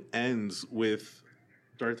frame ends with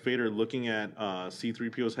Darth Vader looking at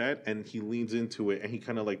C-3PO's head, and he leans into it, and he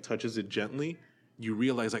kind of like touches it gently. You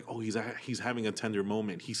realize, like, oh, he's having a tender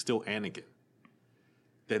moment. He's still Anakin.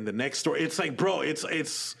 Then the next story, it's like, bro,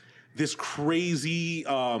 it's this crazy.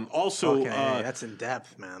 Also, that's in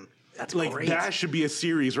depth, man. That's like great. that should be a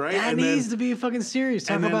series, right? That needs to be a fucking series.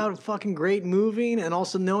 Talk and then- about fucking great moving, and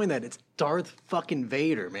also knowing that it's Darth fucking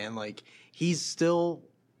Vader, man. Like he's still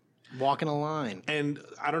walking a line. And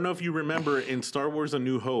I don't know if you remember in Star Wars: A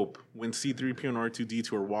New Hope when C-3PO and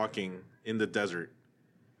R2-D2 are walking in the desert.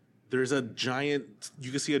 There's a giant. You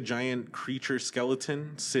can see a giant creature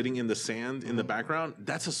skeleton sitting in the sand in the background.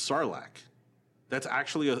 That's a Sarlacc. That's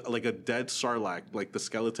actually like a dead Sarlacc, like the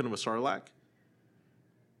skeleton of a Sarlacc.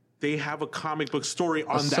 They have a comic book story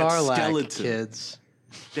on that Sarlacc, skeleton. kids.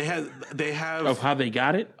 They have Of how they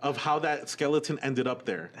got it? of how that skeleton ended up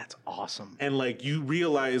there. That's awesome. And like you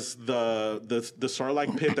realize the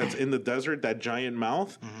Sarlacc pit that's in the desert, that giant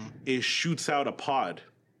mouth, it shoots out a pod.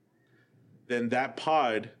 Then that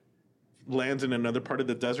pod lands in another part of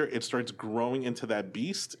the desert. It starts growing into that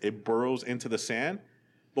beast. It burrows into the sand.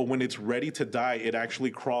 But when it's ready to die, it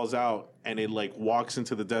actually crawls out and it like walks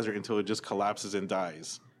into the desert until it just collapses and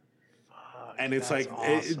dies. And it's that's like,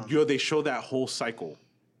 awesome. they show that whole cycle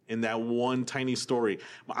in that one tiny story.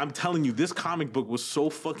 I'm telling you, this comic book was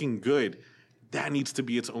so fucking good. That needs to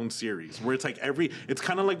be its own series where it's like it's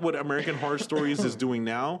kind of like what American Horror Stories is doing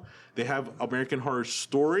now. They have American Horror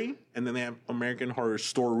Story and then they have American Horror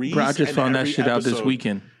Stories. Bro, I just and found that every shit out this episode-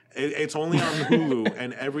 weekend. It's only on Hulu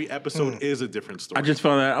and every episode is a different story. I just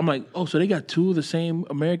found out. I'm like, oh, so they got 2 of the same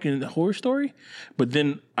American Horror Story? But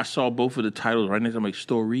then I saw both of the titles right next to them, like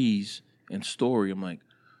Stories and Story. I'm like,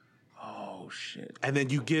 oh, shit. And then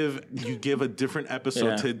you give a different episode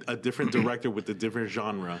Yeah. to a different director with a different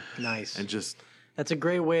genre. Nice. And just That's a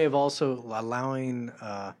great way of also allowing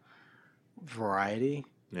variety.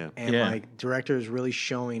 yeah. And Yeah. like directors really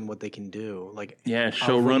showing what they can do, like Yeah, of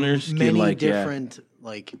showrunners get, many like, yeah. different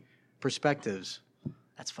like perspectives.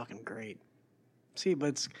 That's fucking great. See,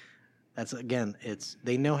 but that's again, it's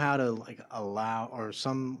they know how to like allow, or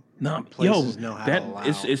some places know how to allow.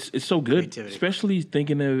 It's so good, creativity. especially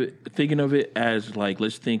thinking of it as like,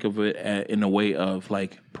 let's think of it in a way of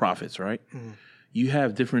like profits, right? you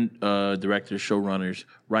have different directors, showrunners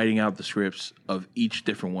writing out the scripts of each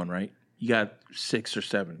different one, right? You got 6 or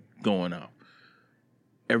 7 going out.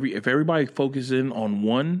 If everybody focuses in on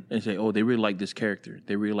one and say, oh, they really like this character,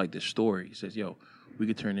 they really like this story, he says, yo, we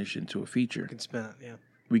could turn this shit into a feature. You can spend it, yeah.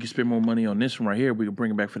 We can spend more money on this one right here. We can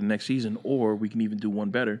bring it back for the next season, or we can even do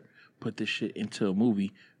one better, put this shit into a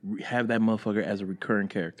movie, have that motherfucker as a recurring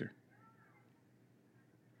character.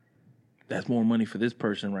 That's more money for this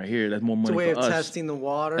person right here. That's more money for us. It's a way of testing the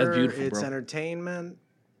water. That's beautiful, it's bro. Entertainment.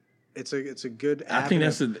 It's a good. I think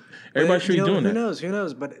that's everybody should be doing that. Who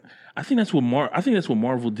knows? But I think that's what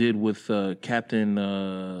Marvel did with Captain,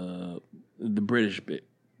 the British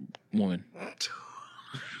woman.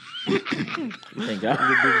 Thank God.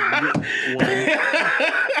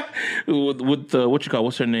 With what you call?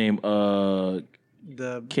 What's her name?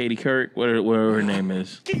 Katie Couric. Whatever her name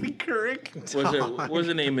is. Katie Couric. What's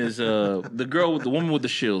her name is? The girl, the woman with the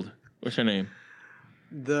shield. What's her name?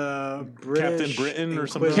 The British Captain Britain or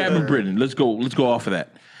something. Captain Britain. Let's go off of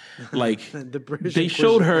that. Like the British they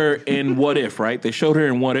showed her in What If, right? They showed her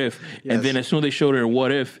in What If, and then as soon as they showed her in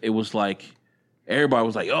What If, it was like everybody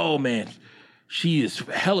was like, "Oh man, she is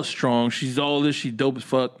hella strong. She's all this. She's dope as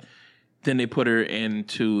fuck." Then they put her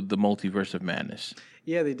into the Multiverse of Madness.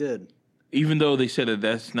 Yeah, they did. Even though they said that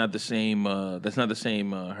that's not the same. That's not the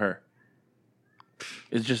same her.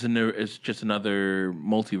 It's just another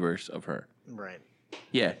multiverse of her. Right.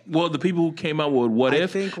 Yeah. Well, the people who came out with What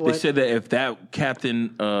If, they said that if that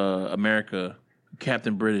Captain America,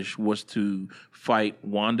 Captain British, was to fight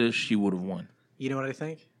Wanda, she would have won. You know what I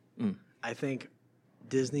think? I think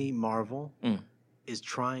Disney Marvel is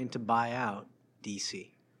trying to buy out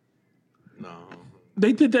DC. No.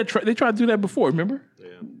 They did that. They tried to do that before. Remember? Yeah.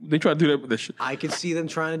 They tried to do that with this shit. I could see them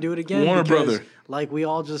trying to do it again. Warner Brother. Like we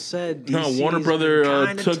all just said, DC's Warner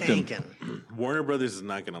Brother took tanking. them. Warner Brothers is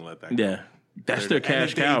not going to let that go. Yeah. That's their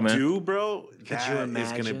cash cow, man. Bro, that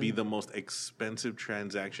is going to be the most expensive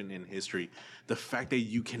transaction in history. The fact that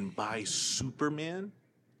you can buy Superman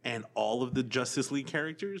and all of the Justice League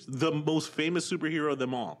characters, the most famous superhero of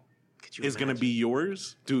them all, is going to be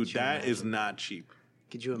yours? Dude, that is not cheap.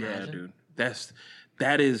 Could you imagine? Yeah, dude.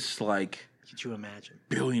 That is like... Could you imagine?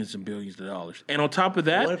 Billions and billions of dollars. And on top of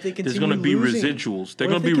that, there's going to be residuals. They're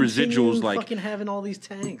going to be residuals like... fucking having all these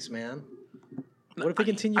tanks, man. What if they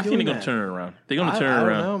continue doing that? I think they're going to turn it around. They're going to turn it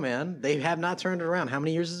around. I don't know, man. They have not turned it around. How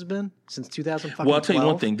many years has it been? Since 2005? Well, I'll tell you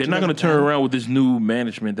one thing. They're not going to turn it around with this new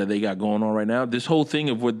management that they got going on right now. This whole thing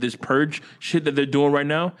of what this purge shit that they're doing right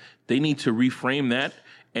now, they need to reframe that.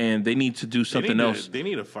 And they need to do something else. They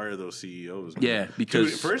need to fire those CEOs. Man. Yeah,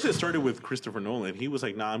 because... Dude, first it started with Christopher Nolan. He was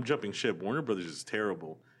like, nah, I'm jumping ship. Warner Brothers is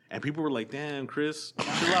terrible. And people were like, damn, Chris,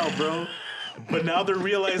 chill out, bro. But now they're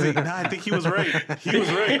realizing, nah, I think he was right. He was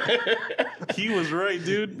right. He was right,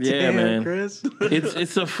 dude. Yeah, damn, man. Chris.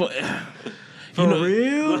 It's a... For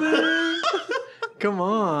real, man? Come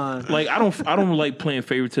on. Like, I don't like playing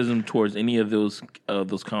favoritism towards any of those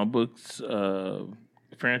comic books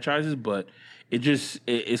franchises, but...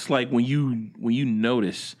 It's like when you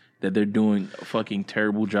notice that they're doing a fucking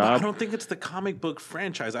terrible job. But I don't think it's the comic book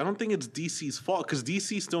franchise. I don't think it's DC's fault because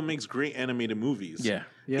DC still makes great animated movies. Yeah.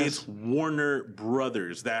 Yes. It's Warner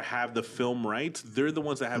Brothers that have the film rights. They're the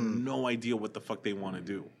ones that have no idea what the fuck they want to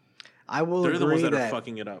do. I will They're agree the ones that that are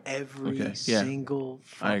fucking it up. Every single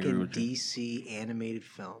fucking DC animated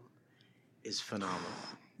film is phenomenal.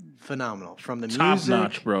 Phenomenal. From the Top music,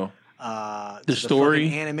 notch, bro. The story,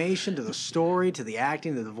 the animation, to the story, to the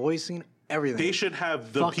acting, to the voicing, everything. They should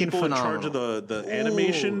have the fucking people phenomenal. in charge of the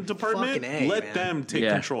animation department. Let them take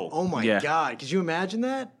control. Oh my god! Could you imagine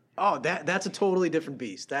that? Oh, that's a totally different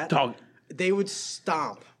beast. That Dog. They would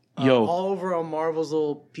stomp all over on Marvel's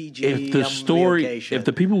little PG. If the story, if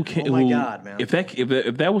the people who oh my god, man! If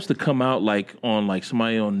that was to come out like on like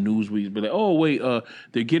somebody on Newsweek, be like, oh wait,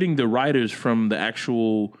 they're getting the writers from the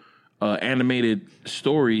actual. Animated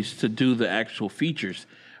stories to do the actual features.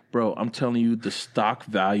 Bro, I'm telling you, the stock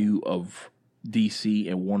value of DC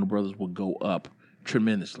and Warner Brothers will go up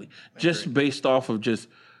tremendously. Just based off of just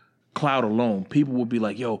cloud alone. People will be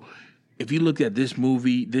like, yo, if you look at this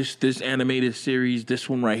movie, this animated series, this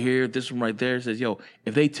one right here, this one right there, it says, yo,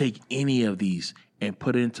 if they take any of these and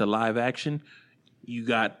put it into live action, you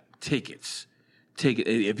got tickets.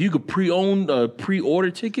 If you could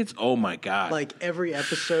pre-order tickets, oh my god! Like every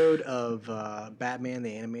episode of Batman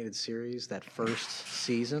the Animated Series, that first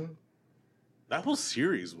season, that whole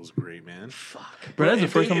series was great, man. Fuck, bro, that's the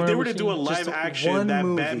first time if they were to seen do a live action that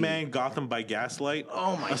movie. Batman Gotham by Gaslight,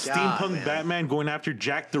 oh my god, steampunk man. Batman going after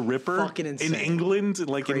Jack the Ripper, fucking insane. in England,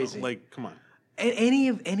 like crazy. like come on. Any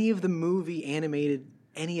of the movie animated,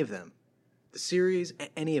 any of them, The series,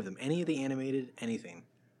 any of them, any of the animated, anything,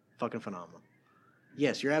 fucking phenomenal.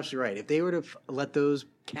 Yes, you're absolutely right. If they were to let those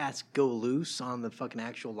cats go loose on the fucking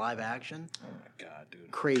actual live action, Oh my god,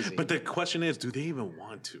 dude, crazy. But the question is, do they even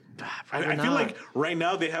want to? Probably I feel not. like right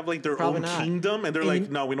now they have like their Probably own not. kingdom, and they're And like,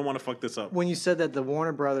 no, we don't want to fuck this up. when you said that the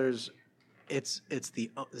Warner Brothers, it's the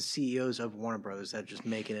CEOs of Warner Brothers that are just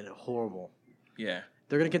making it horrible. yeah.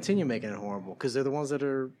 They're going to continue making it horrible because they're the ones that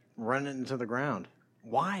are running it into the ground.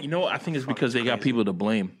 Why? You know, I think it's because they got crazy. people to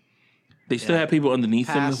blame. They still have people underneath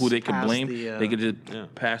them who they could Pass blame. the, They could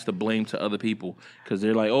just pass the blame to other people because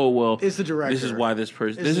they're like, oh well, It's the director. This is why this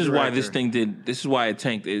person. It's This the is why this director. thing did. This is why it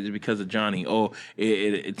tanked. It's because of Johnny. Oh,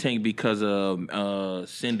 it tanked because of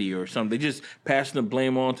Cindy or something. They just passing the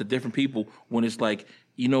blame on to different people when it's like,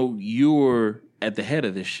 you know, you're at the head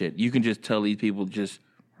of this shit. You can just tell these people just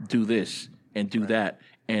do this and do that,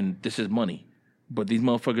 and this is money. But these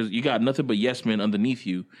motherfuckers, you got nothing but yes men underneath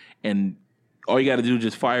you, and all you got to do is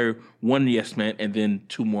just fire one yes man and then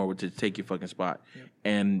two more to take your fucking spot. Yep.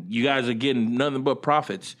 And you guys are getting nothing but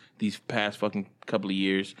profits these past fucking couple of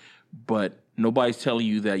years, but nobody's telling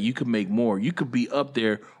you that you could make more. You could be up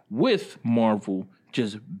there with Marvel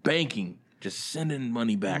just banking, just sending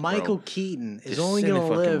money back. Michael bro. Keaton is Just only send going it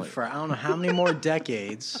to fucking live money. for I don't know how many more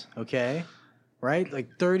decades, okay? Right?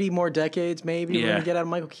 Like 30 more decades maybe we're Yeah. going to get out of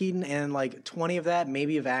Michael Keaton, and like 20 of that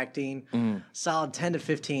maybe of acting. Mm. Solid 10 to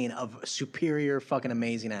 15 of superior fucking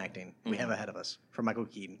amazing acting we have ahead of us for Michael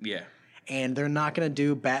Keaton. Yeah. And they're not going to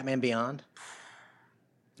do Batman Beyond?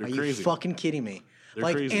 They're Are you crazy. fucking kidding me? They're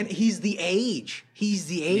like, crazy. and he's the age. He's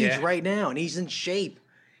the age Yeah. right now, and he's in shape.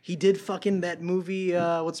 He did fucking that movie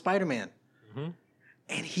with Spider-Man.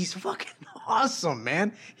 And he's fucking awesome,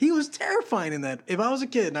 man. He was terrifying in that. If I was a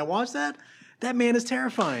kid and I watched that, that man is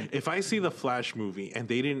terrifying. If I see the Flash movie and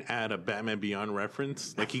they didn't add a Batman Beyond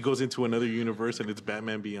reference, like he goes into another universe and it's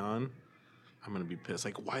Batman Beyond, I'm gonna be pissed.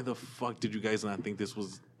 Like, why the fuck did you guys not think this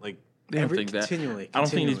was like? They don't think that. Continually. I don't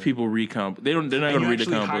think these people read comic. They're not And going you to read the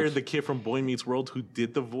actually comic hired books. the kid from Boy Meets World who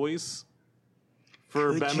did the voice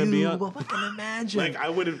for Could Batman you Beyond. fucking imagine? Like I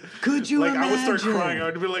would have. Could you like, I would start imagine? crying. I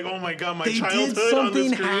would be like, "Oh my god, my they childhood did on the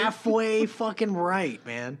something screen." halfway fucking right,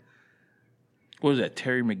 man. What was that?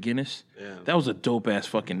 Terry McGinnis? Yeah. That was a dope ass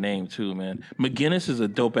fucking name too, man. McGinnis is a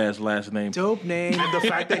dope ass last name. Dope name. And the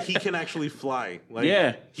fact that he can actually fly, like,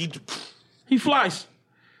 Yeah. He flies.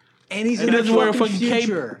 And he's And in he the doesn't wear a fucking fucking cape.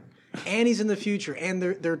 future. And he's in the future. And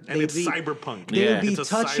they're and it's be, cyberpunk. They Yeah. would be It's a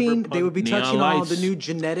touching. They would be Neon touching all the lights. new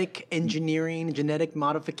genetic engineering, genetic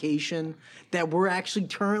modification that we're actually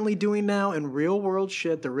currently doing now in real world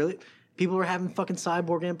shit. They're really people are having fucking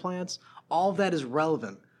cyborg implants. All of that is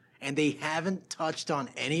relevant, and they haven't touched on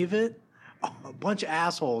any of it. A bunch of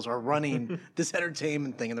assholes are running this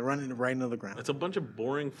entertainment thing, and they're running it right into the ground. It's a bunch of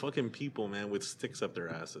boring fucking people, man, with sticks up their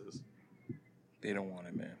asses. They don't want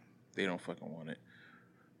it, man. They don't fucking want it.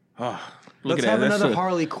 Oh, Let's at have that. That's another a-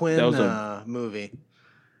 Harley Quinn that was a- movie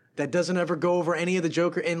that doesn't ever go over any of the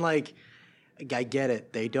Joker. And like, I get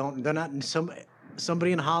it. They don't. They're not.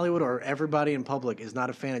 Somebody in Hollywood or everybody in public is not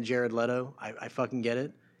a fan of Jared Leto. I fucking get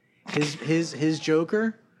it. His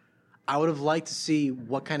Joker. I would have liked to see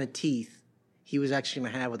what kind of teeth he was actually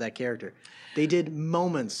going to have with that character. They did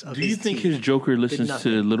moments of. Do you his think teeth. his Joker listens to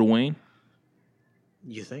nothing. Lil Wayne?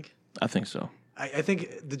 You think? I think so. I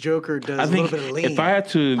think the Joker does I a think little bit of lean. if I had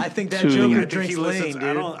to, I think that to- Joker I think drinks he listens.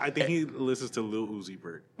 lean, dude. I think he listens to Lil Uzi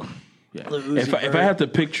Vert. Yeah. Lil Uzi If I Vert. have to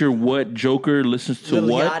picture what Joker listens to,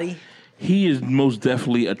 Lil what Yachty. he is most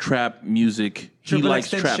definitely a trap music. He likes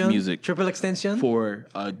trap music Triple extension. for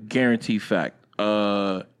a guaranteed fact.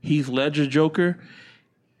 Heath Ledger Joker,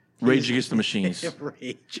 Rage Against the Machines.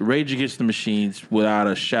 Rage. Rage Against the Machines, without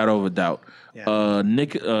a shadow of a doubt.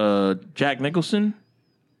 Yeah. Jack Nicholson.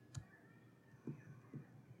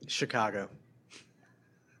 Chicago.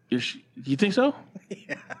 You think so?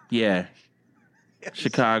 Yeah.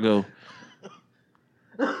 Chicago.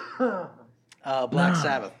 Black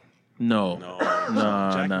Sabbath. No. No, no,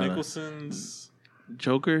 Jack no. Nicholson's.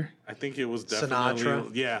 Joker. I think it was definitely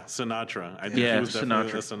Sinatra? Yeah, Sinatra. I think Yeah, it was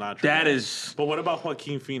definitely Sinatra. a Sinatra. That guy. is But what about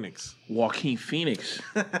Joaquin Phoenix? Joaquin Phoenix.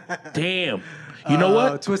 Damn. You know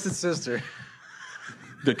what? Twisted Sister.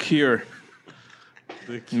 The Cure.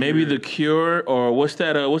 The Maybe Cure. The Cure, or what's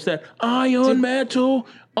that? Iron Metal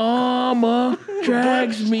armor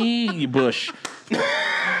drags me. Bush.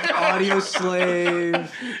 Audio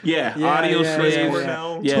Slave. Yeah, Yeah, Audio yeah, Slave. yeah,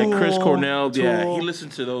 Cornell. Yeah, Tool, Chris Cornell. Yeah, Tool. he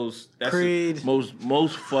listened to those. That's Creed. it.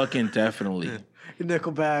 most fucking definitely.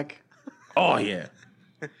 Nickelback. Oh yeah.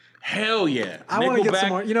 Hell yeah. I want to get some Nickelback,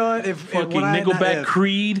 more. You know what? If Fucking when I, Nickelback, if,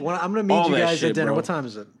 Creed. When I'm going to meet all you that guys shit, at dinner. bro. What time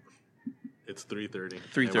is it? It's 3:30.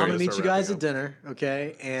 3:30. I'm gonna meet you guys at dinner,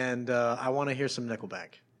 okay? And I want to hear some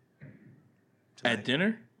Nickelback. At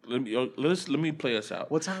dinner? Let me play us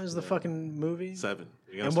out. What time is the fucking movie? 7.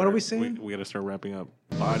 And what are we saying? We gotta start wrapping up.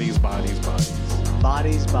 Bodies, bodies, bodies.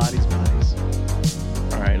 Bodies, bodies, bodies.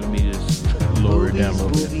 All right, let me just lower it down a little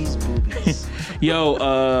bit. Boobies.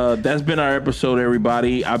 Yo, that's been our episode,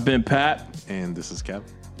 everybody. I've been Pat. And this is Kev.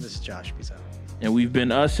 This is Josh. Peace out. And we've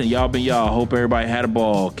been us, and y'all been y'all. Hope everybody had a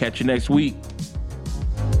ball. Catch you next week.